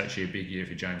think it's actually a big year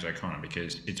for James O'Connor,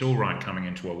 because it's all right coming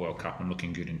into a World Cup and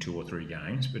looking good in 2 or 3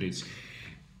 games, but it's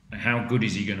how good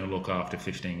is he going to look after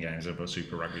 15 games of a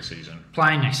Super Rugby season?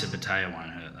 Playing next to Bataya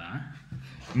won't hurt, though.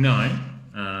 No.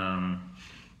 I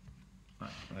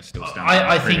still stand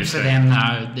I think for them,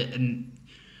 though, and,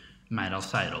 mate, I'll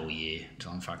say it all year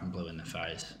until I'm fucking blue in the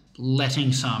face. Letting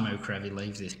Samu Kerevi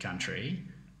leave this country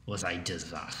was a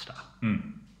disaster.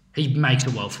 He makes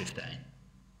a World 15.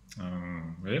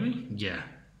 Really? Yeah.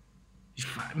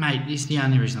 Mate, it's the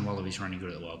only reason the Wallabies are running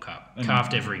good at the World Cup.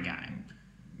 Carved every game.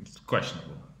 It's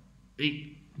questionable.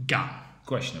 Gun.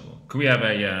 Questionable. Could we have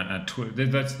a Twitter?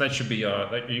 That should be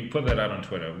you put that out on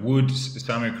Twitter. Would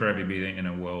Samu Kerevi be in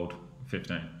a World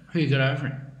 15? Who got over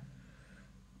him?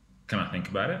 Can I think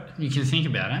about it? You can think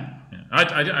about it. Yeah.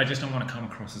 I just don't want to come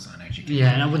across as uneducated.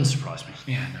 Yeah, and it wouldn't surprise me.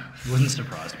 Yeah, no. Wouldn't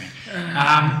surprise me.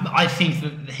 I think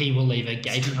that he will leave a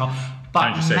gaping hole. But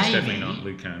Don't just say maybe... it's definitely not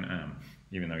Lucan,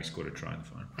 even though he scored a try in the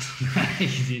final.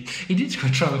 he did score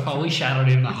a try in the final. We shouted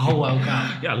him the whole World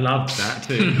Cup. Yeah, I loved that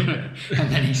too.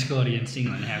 And then he scored against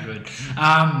England. How good.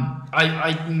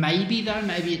 Maybe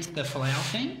it's the Folau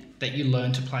thing, that you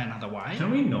learn to play another way.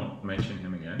 Can we not mention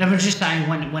him again? No, I'm just saying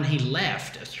when he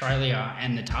left, Australia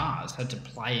and the Tars had to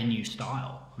play a new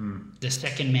style. The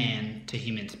second man to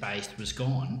him in space was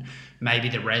gone. Maybe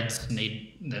the Reds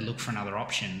they look for another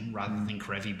option rather than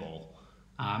Kerevi ball.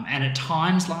 And at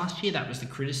times last year, that was the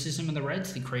criticism of the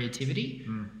Reds, the creativity.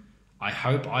 I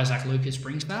hope Isaac Lucas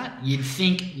brings that. You'd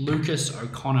think Lucas,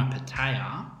 O'Connor,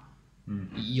 Patea,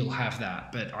 you'll have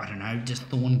that. But I don't know, just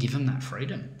Thorne give him that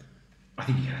freedom. I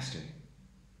think he has to.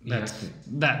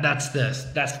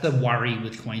 That's the worry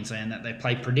with Queensland, that they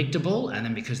play predictable, and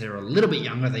then because they're a little bit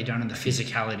younger, they don't have the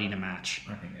physicality to match.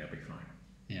 I think they'll be fine.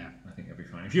 Yeah, I think they'll be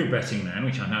fine. If you're a betting man,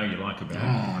 which I know you like a bet,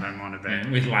 I don't mind a bet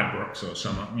with Ladbrokes or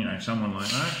someone like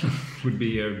that would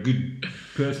be a good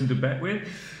person to bet with.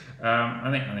 I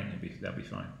think they'll be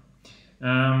fine. Do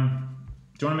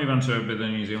you want to move on to a bit of the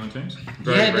New Zealand teams?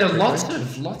 There are lots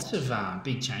of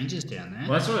big changes down there.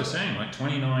 Well, that's what I was saying. Like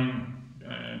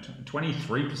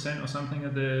 23% or something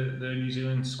of the New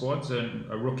Zealand squads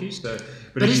are rookies. But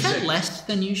is that less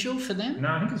than usual for them?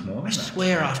 No, I think it's more than that. I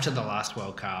swear after the last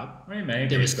World Cup,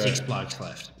 there was 6 blokes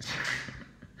left.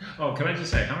 Oh, can I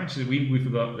just say, how much did we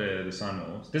forgot the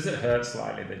Sunwolves? Does it hurt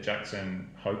slightly that Jackson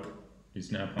Hope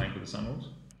is now playing for the Sunwolves?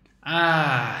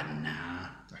 Nah.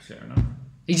 Fair enough.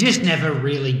 He just never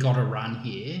really got a run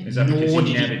here. Is that because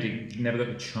he never got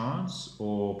the chance,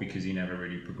 or because he never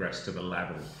really progressed to the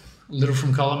level? Little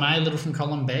from column A, little from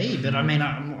column B. But I mean,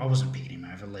 I wasn't picking him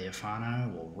over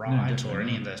Leofano or Wright or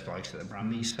any of those blokes at the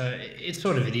Brumbies. So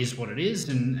it is what it is,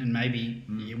 and maybe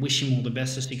you wish him all the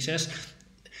best of success.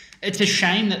 It's a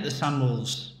shame that the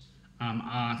Sunwolves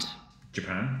aren't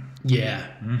Japan. Yeah,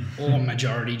 or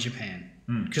majority Japan,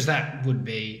 because that would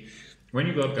be when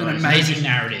you got guys, an amazing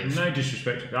narrative. No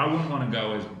disrespect. I wouldn't want to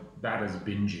go as bad as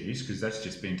Bingies, because that's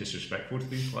just been disrespectful to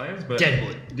these players. But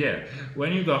Deadwood. Yeah,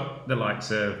 when you've got the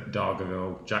likes of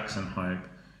Dargaville, Jackson Hope,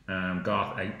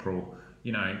 Garth April,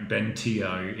 Ben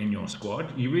Teo in your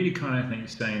squad, you really kind of think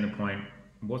staying the point.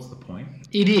 What's the point?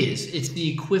 It is. It's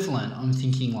the equivalent. I'm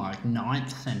thinking like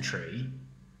 9th century.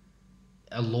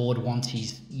 A lord wants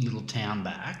his little town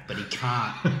back, but he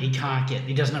can't.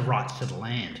 He doesn't have rights to the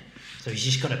land, so he's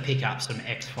just got to pick up some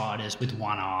ex-fighters with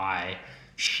one eye,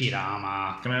 shit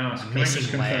armor, a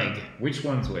missing leg. Which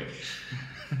one's which?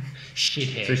 Shit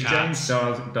haircuts.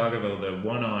 So James Dargaville, the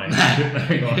one eye.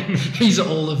 He's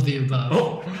all of the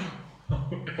above.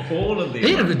 All of the above.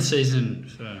 He had a good season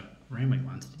for Randwick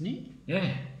once, didn't he?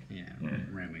 Yeah.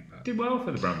 Randwick. Did well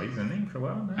for the Brumbies, didn't he? For a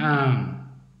while. No?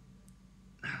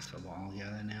 That's a while ago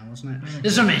now, wasn't it?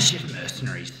 There's some shift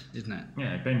mercenaries, isn't it?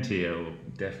 Yeah, Ben Teo,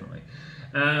 definitely.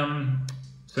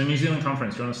 So New Zealand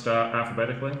Conference, do you want to start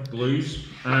alphabetically? Blues.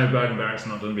 I know Beauden Barrett's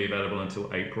not going to be available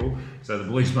until April, so the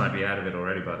Blues might be out of it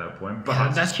already by that point.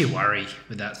 But that's your worry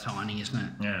with that signing, isn't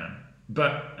it? Yeah.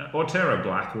 But Otero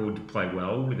Black would play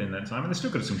well within that time, and they've still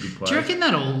got some good players. Do you reckon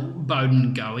that all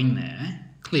Beauden going there?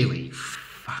 Clearly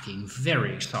fucking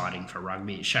very exciting for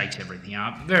rugby. It shakes everything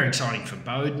up. Very exciting for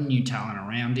Beauden, new talent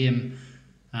around him.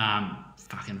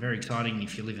 Fucking very exciting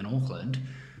if you live in Auckland.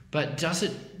 But does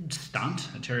it stunt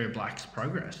Oterio Black's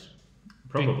progress?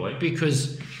 Probably.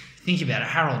 Because think about it,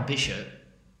 Harold Bishop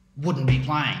wouldn't be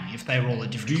playing if they were all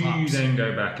at different clubs. Do you then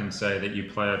go back and say that you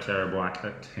play Oterio Black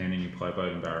at 10 and you play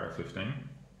Beauden Barrett at 15?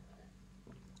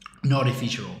 Not if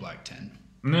he's your All Black 10.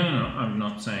 No, I'm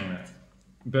not saying that.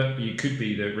 But you could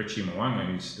be that Richie Mo'unga,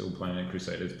 who's still playing at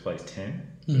Crusaders, plays 10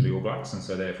 for the All Blacks, and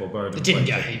so therefore Beauden. It didn't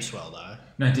go heaps well, though.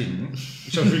 No, it didn't,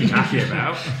 which I was really happy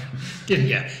about. Didn't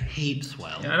go heaps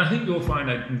well. Yeah, and I think you'll find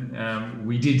that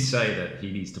we did say that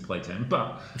he needs to play 10,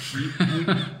 but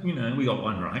we got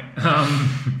one right.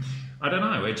 I don't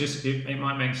know. It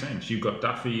might make sense. You've got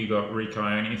Duffy, you've got Rico.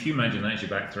 And if you imagine that's your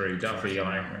back three, Duffy,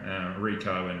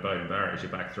 Rico, and Beauden Barrett is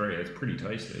your back three. It's pretty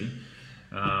tasty.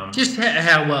 Just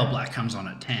how well Black comes on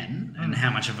at 10 and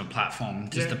how much of a platform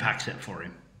does the pack set for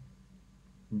him?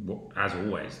 Well, as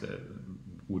always,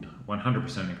 would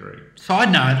 100% agree.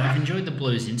 Side note, I've enjoyed the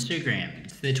Blues Instagram.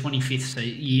 It's their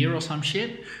 25th year or some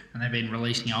shit, and they've been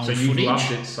releasing old footage. So you've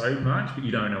loved it so much, but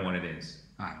you don't know what it is.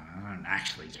 I don't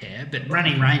actually care, but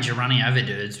running Ranger running over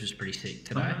dudes was pretty sick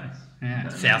today. Oh, nice. Yeah,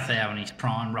 South in his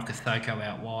prime, Rockethoko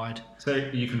out wide. So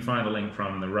you can find the link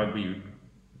from the Rugby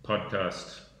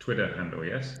Podcast Twitter handle,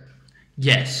 yes?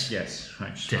 Yes.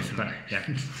 Right, definitely. Yeah.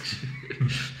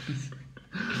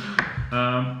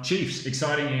 Chiefs,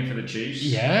 exciting year for the Chiefs.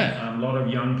 Yeah. A lot of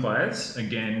young players,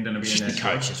 again, going to be just in their the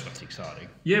coach is what's exciting.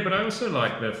 Yeah, but I also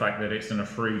like the fact that it's going to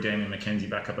free Damian McKenzie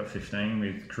back up at 15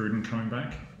 with Cruden coming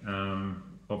back.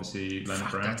 Obviously,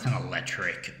 Leonard Brown. That's an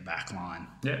electric back line.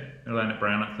 Yeah, Leonard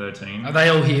Brown at 13. Are they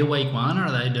all here week one, or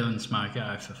are they doing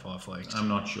smoko for 5 weeks? I'm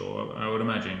not sure. I would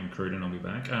imagine Cruden will be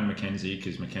back. And McKenzie,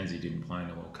 because McKenzie didn't play in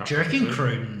the World Cup. Do you reckon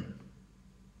Cruden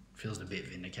feels a bit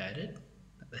vindicated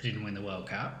that they didn't win the World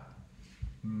Cup?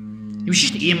 He was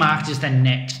just earmarked as the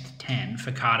next 10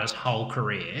 for Carter's whole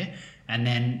career, and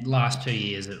then last 2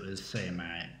 years it was, see you,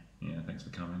 mate. Yeah, thanks for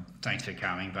coming.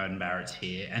 Beauden Barrett's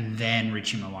here. And then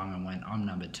Richie Mo'unga went, I'm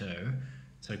number 2.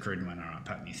 So Cruden went, all right,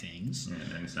 pack me things. Yeah,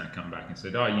 and then it's not come back and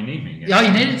said, oh, you need me again. Oh,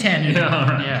 you need a 10. Yeah, all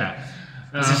right. Yeah.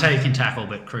 This is how you can tackle,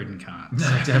 but Cruden can't.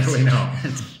 No, definitely not.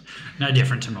 It's no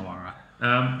different to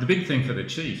Mo'unga. The big thing for the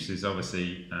Chiefs is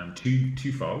obviously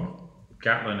twofold.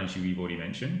 Gatlin, as you've already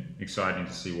mentioned, exciting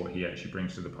to see what he actually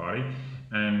brings to the party.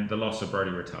 And the loss of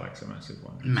Brodie Retallick's a massive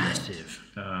one. Massive.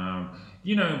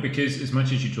 Because as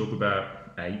much as you talk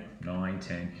about 8, 9,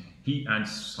 10, he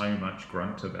adds so much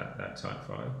grunt to that tight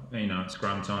 5.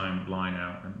 Scrum time, line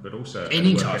out, but also...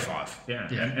 Any tight 5.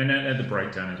 Yeah. And at the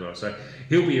breakdown as well. So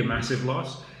he'll be a massive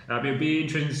loss. It'll be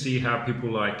interesting to see how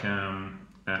people like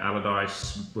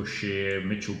Allardyce, Bashir,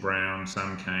 Mitchell Brown,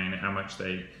 Sam Cane, how much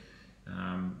they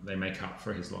make up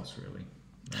for his loss, really.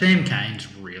 Sam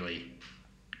Cane's really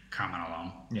coming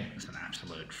along. Yeah. He's an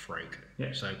absolute freak.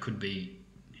 Yeah. So it could be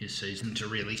his season to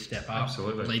really step up.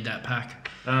 Absolutely. Lead that pack.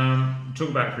 Talk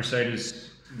about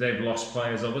Crusaders. They've lost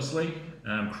players, obviously.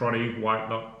 Crotty,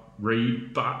 Whitelock,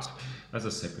 Reed, but as I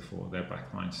said before, their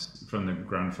backlines from the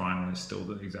grand final is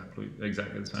still exactly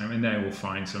the same, and they will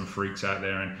find some freaks out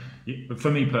there. And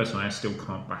for me personally, I still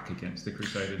can't back against the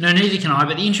Crusaders. No, neither can I.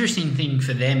 But the interesting thing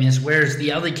for them is, whereas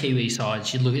the other Kiwi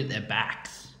sides, you look at their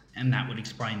backs, and that would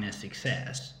explain their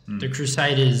success. The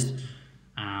Crusaders,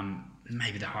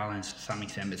 maybe the Highlands to some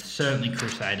extent, but certainly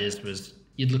Crusaders was.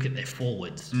 You'd look at their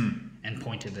forwards and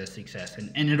point to their success,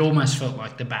 and it almost felt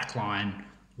like the back line.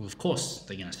 Well, of course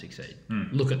they're going to succeed.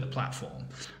 Look at the platform.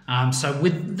 So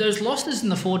with those losses in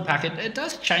the forward pack, it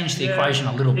does change the equation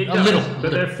a little.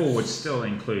 But their forwards still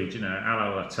include,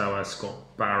 Ala Latoa,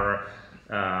 Scott Barra.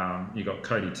 You've got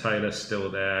Cody Taylor still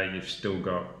there. You've still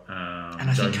got and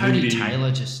I think Cody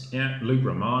Taylor just Luke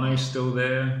Romano's still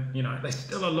there. There's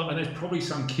still a lot, and there's probably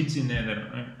some kids in there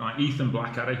that like Ethan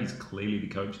Blackadder. He's clearly the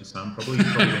coach's son. He's probably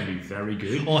going to be very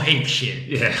good. Or heap shit.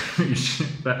 Yeah,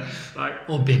 but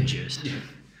or bin juice.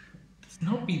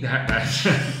 Not be that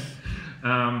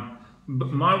bad.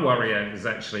 But my worry is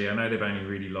actually, I know they've only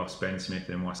really lost Ben Smith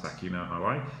and Wasaki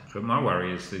Hawaii, but my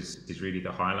worry is really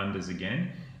the Highlanders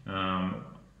again.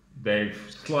 They've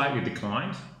slightly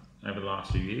declined over the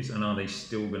last few years, and are they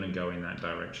still going to go in that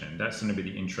direction? That's going to be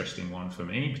the interesting one for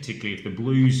me, particularly if the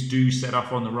Blues do set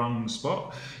up on the wrong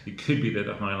spot. It could be that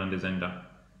the Highlanders end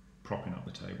up propping up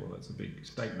the table. That's a big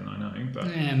statement, I know. But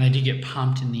and they did get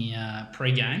pumped in the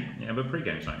pre-game. Yeah, but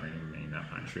pre-games don't really mean that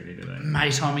much, really, do they?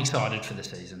 Mate, I'm excited for the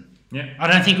season. Yeah. I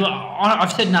don't think...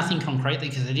 I've said nothing concretely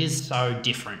because it is so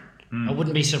different. I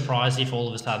wouldn't be surprised if all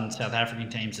of a sudden South African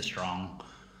teams are strong.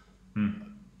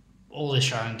 All is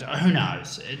shown. Who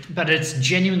knows? But it's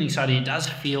genuinely exciting. It does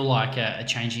feel like a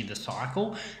change in the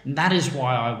cycle. And that is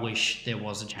why I wish there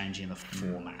was a change in the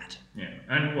format. Yeah.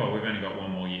 And, we've only got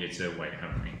one more year to wait,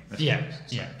 haven't we? Yeah.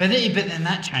 But then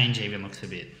that change even looks a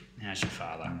bit... How's your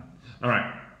father? All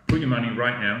right. Put your money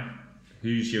right now.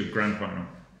 Who's your grand final?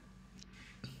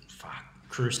 Fuck.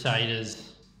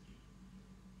 Crusaders.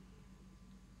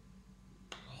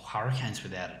 Hurricanes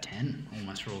without a 10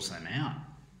 almost rules them out.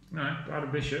 No,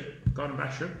 Gardner Bishop.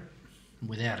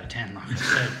 Without a 10, like I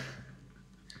said.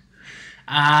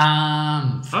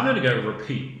 I'm going to go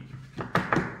repeat.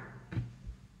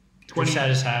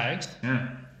 Crusaders Hags.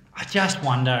 Yeah. I just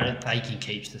wonder if they can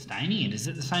keep sustaining it. Is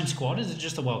it the same squad? Is it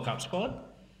just a World Cup squad?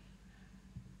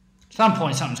 At some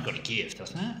point, something's got to give,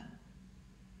 doesn't it?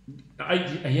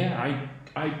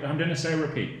 I'm going to say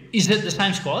repeat. Is it the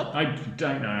same squad? I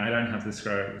don't know. I don't have the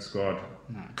squad.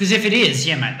 No. Because if it is,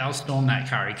 yeah, mate, they'll storm that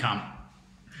Curry Cup.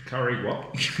 Curry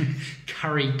what?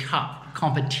 Curry Cup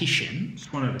competition.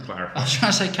 Just wanted to clarify. I was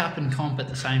trying to say cup and comp at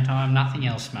the same time. Nothing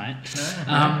else, mate.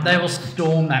 They will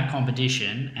storm that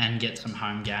competition and get some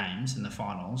home games in the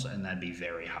finals, and they'd be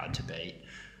very hard to beat.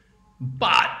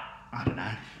 But, I don't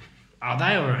know. Are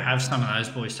they, or have some of those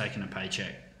boys taken a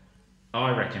paycheck?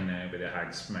 I reckon they're with the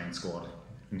Hags main squad.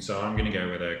 And so I'm going to go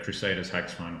with a Crusaders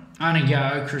Hags one. I'm going to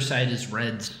go Crusaders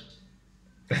Reds.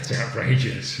 That's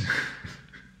outrageous.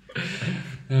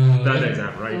 That is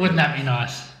outrageous. Wouldn't that be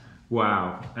nice?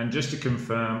 Wow. And just to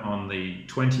confirm, on the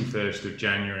 21st of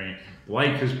January,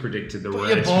 Blake has predicted the Put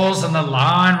Reds. your balls on the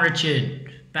line, Richard.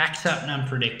 Backs up and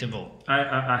unpredictable.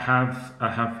 I have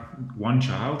one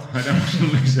child. I don't want to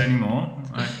lose anymore.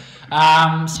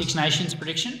 Six Nations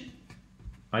prediction?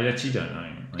 I actually don't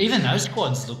know. Even those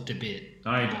squads looked a bit...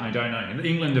 I don't know.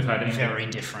 England have had... Very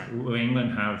different. Well,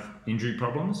 England have injury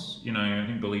problems. You know, I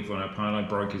think Billy Vunipola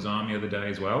broke his arm the other day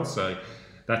as well. So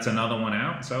that's another one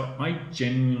out. So I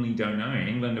genuinely don't know.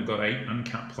 England have got 8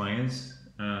 uncapped players,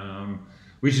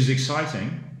 which is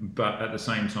exciting, but at the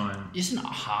same time... Isn't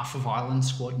half of Ireland's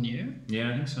squad new?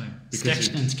 Yeah, I think so.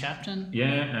 Sexton's captain?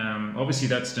 Yeah, obviously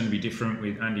that's going to be different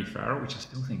with Andy Farrell, which I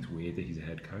still think is weird that he's a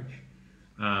head coach.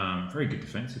 Very good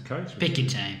defensive coach. Pick your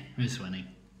team. Who's winning?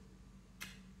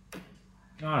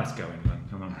 Oh, let's go England.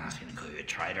 Come on. I was going to call you a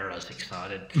traitor. I was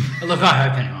excited. Look, I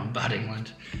hope anyone but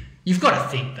England. You've got to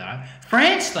think, though.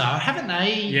 France, though, haven't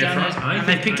they done France, it? And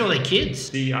they've picked all their kids.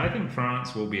 I think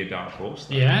France will be a dark horse,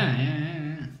 though.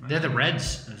 Yeah. They're the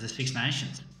Reds of the Six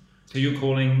Nations. So you're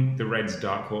calling the Reds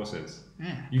dark horses?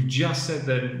 Yeah. You've just said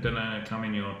they're going to come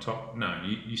in your top... No,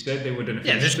 you said they were going to...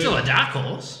 Yeah, they're still a dark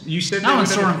horse. You said no one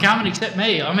saw them coming except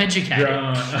me. I'm educated.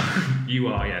 You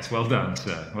are, yes. Well done,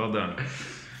 sir. Well done.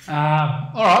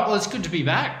 All right, well, it's good to be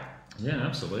back. Yeah,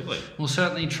 absolutely. We'll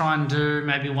certainly try and do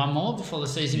maybe one more before the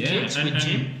season kicks with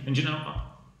Jim. And you know,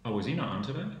 was he not on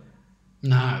today?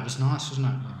 No, it was nice, wasn't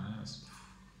it? Oh,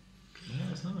 yeah,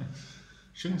 it was nice.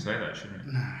 Shouldn't say that, shouldn't it?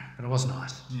 No, but it was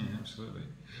nice. Yeah, absolutely.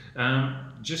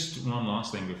 Just one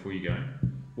last thing before you go.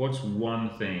 What's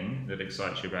one thing that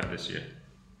excites you about this year?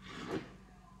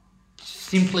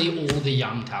 Simply all the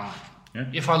young talent. Yeah.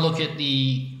 If I look at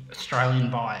the Australian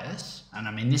bias, and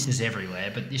I mean this is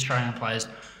everywhere, but the Australian players,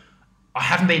 I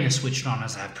haven't been as switched on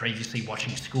as I have previously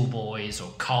watching schoolboys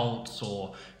or Colts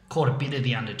or caught a bit of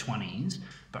the under-20s,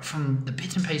 but from the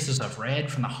bits and pieces I've read,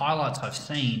 from the highlights I've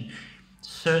seen,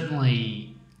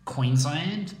 certainly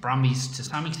Queensland, Brumbies to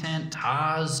some extent,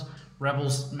 Tars,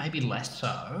 Rebels maybe less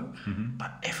so,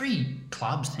 but every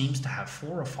club seems to have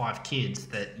 4 or 5 kids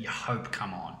that you hope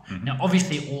come on. Now,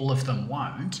 obviously all of them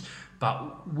won't,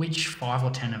 but which 5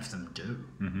 or 10 of them do?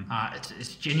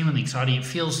 It's genuinely exciting. It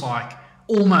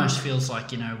almost feels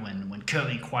like, you know, when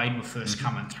Curly and Quade were first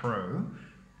coming through,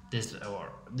 there's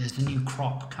a new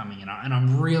crop coming in, and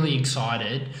I'm really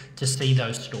excited to see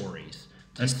those stories,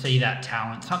 to see that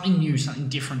talent, something new, something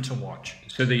different to watch.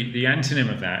 So the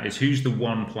antonym of that is, who's the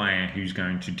one player who's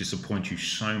going to disappoint you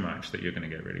so much that you're going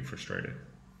to get really frustrated?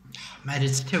 Mate,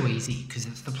 it's too easy because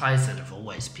it's the players that have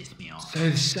always pissed me off.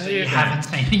 So say You it. haven't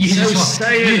seen it. You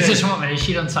just want me to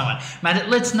shit on someone. Mate,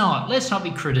 let's not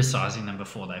be criticising them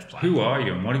before they've played. Who are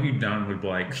you and what have you done with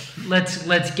Blake? Let's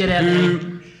get out there.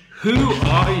 Who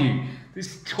are you?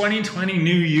 This 2020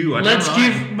 new you. Let's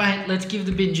give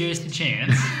the bin juice a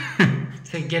chance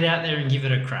to get out there and give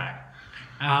it a crack.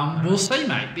 We'll see,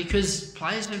 mate, because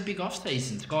players have big off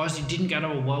seasons. Guys who didn't go to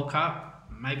a World Cup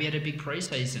maybe had a big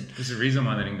pre-season. There's a reason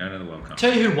why they didn't go to the World Cup.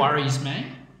 Tell you who worries me,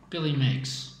 Billy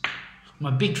Meeks. I'm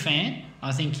a big fan.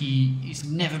 I think he's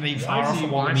never been far off a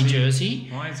Wallaby jersey.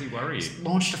 Why is he worried? He's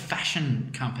launched a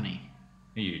fashion company.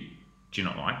 Do you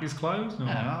not like his clothes? Or?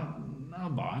 I'll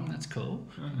buy them. That's cool.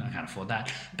 I can't afford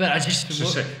that. But I just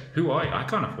say, who are you? I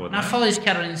can't afford that. I follow his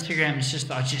cat on Instagram.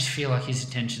 I just feel like his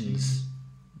attention's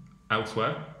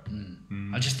elsewhere.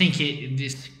 I just think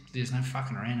there's no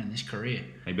fucking around in this career.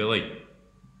 Hey Billy,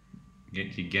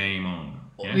 get your game on.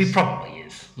 Well, he probably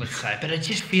is, let's say. But it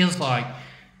just feels like,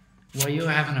 while you're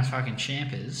having a fucking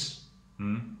champers,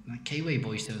 the Kiwi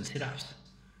boy's doing sit-ups.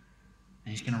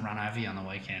 And he's going to run over you on the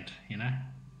weekend, you know?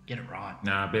 Get it right.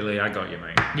 Nah, Billy, I got you,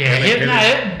 mate.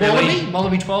 Yeah,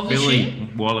 Wallaby 12 this year. Billy,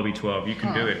 Wallaby 12. You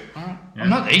can do it. All right.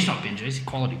 Yeah. He's not Benji. He's a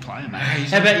quality player, mate.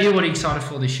 How about you? What are you excited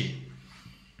for this year?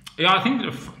 Yeah, I think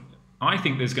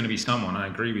there's going to be someone, I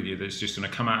agree with you, that's just going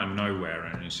to come out of nowhere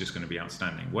and it's just going to be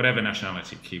outstanding. Whatever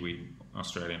nationality, Kiwi,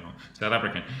 Australian or South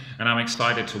African. And I'm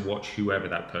excited to watch whoever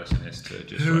that person is.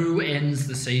 Who ends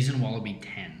the season Wallaby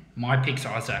 10? My pick's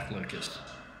Isaac Lucas.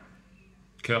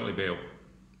 Curtly Beale.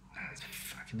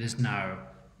 There's no...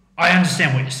 I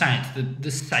understand what you're saying. It's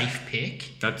the safe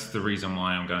pick. That's the reason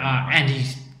why I'm going. And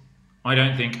he's... I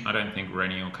don't think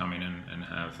Rennie will come in and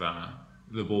have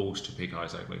the balls to pick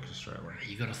Isaac Lucas straight away.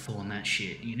 You got to thorn that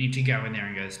shit. You need to go in there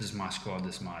and go, this is my squad,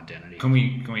 this is my identity. Can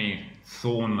we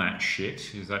thorn that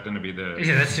shit? Is that going to be the...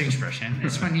 Yeah, that's the expression.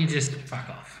 It's when you just fuck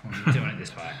off when you're doing it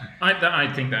this way. I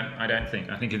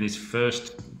think in his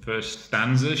first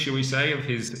stanza, shall we say, of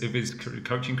his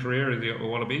coaching career at the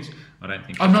Wallabies, I don't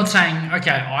think... I'm not saying,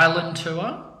 okay, Island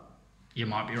tour, you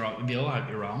might be right with Bill, I hope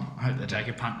you're wrong. I hope they take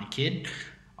a punt on the kid.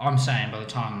 I'm saying by the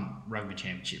time Rugby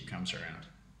Championship comes around,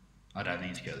 I don't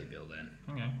think it's Curly Bill then.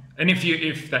 Okay. And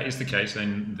if that is the case,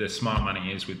 then the smart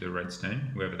money is with the Reds team,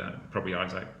 whoever that, probably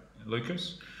Isaac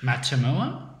Lucas. Matt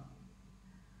Tamua?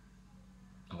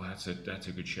 Oh, that's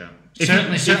a good shout.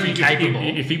 Certainly capable.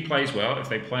 If he plays well, if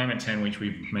they play him at 10, which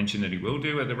we've mentioned that he will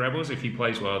do at the Rebels, if he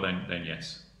plays well, then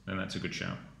yes, then that's a good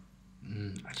shout.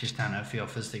 I just don't know if he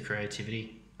offers the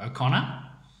creativity. O'Connor?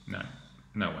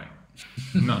 No way.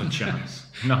 Not a chance.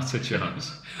 Not a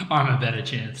chance. I'm a better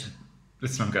chance.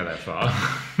 Let's not go that far.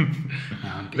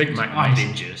 I'm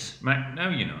dangerous. No,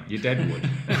 you're not. You're Deadwood.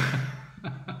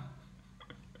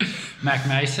 Mac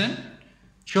Mason?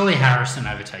 Surely Harrison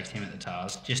overtakes him at the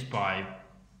TARS just by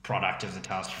product of the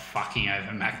TARS fucking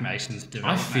over Mac Mason's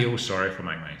development. I feel sorry for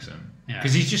Mac Mason.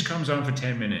 Because he just comes on for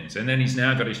 10 minutes and then he's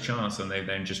now got his chance and they've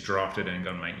then just drafted and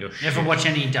gone, mate, you're shit. Ever watch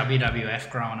any WWF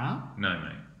growing up? No,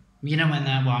 mate. You know when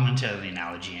that... Well, I'm going to tell the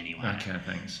analogy anyway. Okay,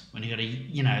 thanks. When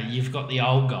you've got the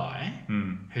old guy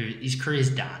who his career's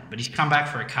done, but he's come back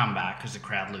for a comeback because the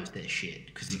crowd lose their shit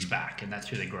because he's back and that's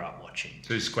who they grew up watching.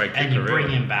 So he's quite and you bring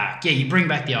him back. Yeah, you bring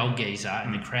back the old geezer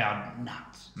and the crowd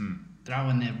nuts.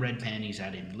 Throwing their red panties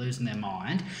at him, losing their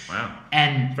mind. Wow.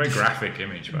 And very graphic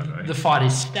image, by the way. The fight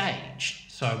is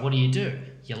staged. So what do?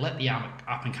 You let the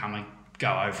up-and-comer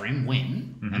go over him,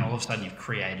 win, and all of a sudden you've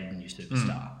created a new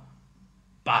superstar.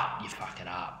 But you fuck it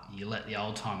up. You let the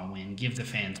old-timer win, give the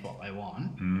fans what they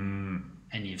want,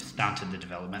 and you've stunted the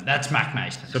development. That's Mac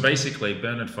Mason. So basically,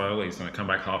 Bernard Foley's going to come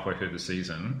back halfway through the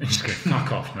season and just go,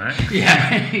 fuck off, mate.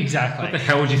 Yeah, exactly. What the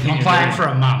hell do you think I'm playing for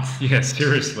a month. Yeah,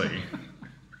 seriously.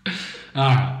 All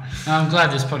right. I'm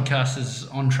glad this podcast is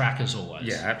on track as always.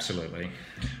 Yeah, absolutely.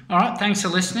 All right. Thanks for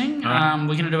listening.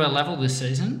 We're going to do a level this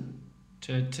season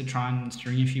to try and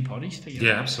string a few potties together.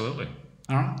 Yeah, absolutely.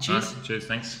 All right. Cheers. Cheers.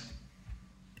 Thanks.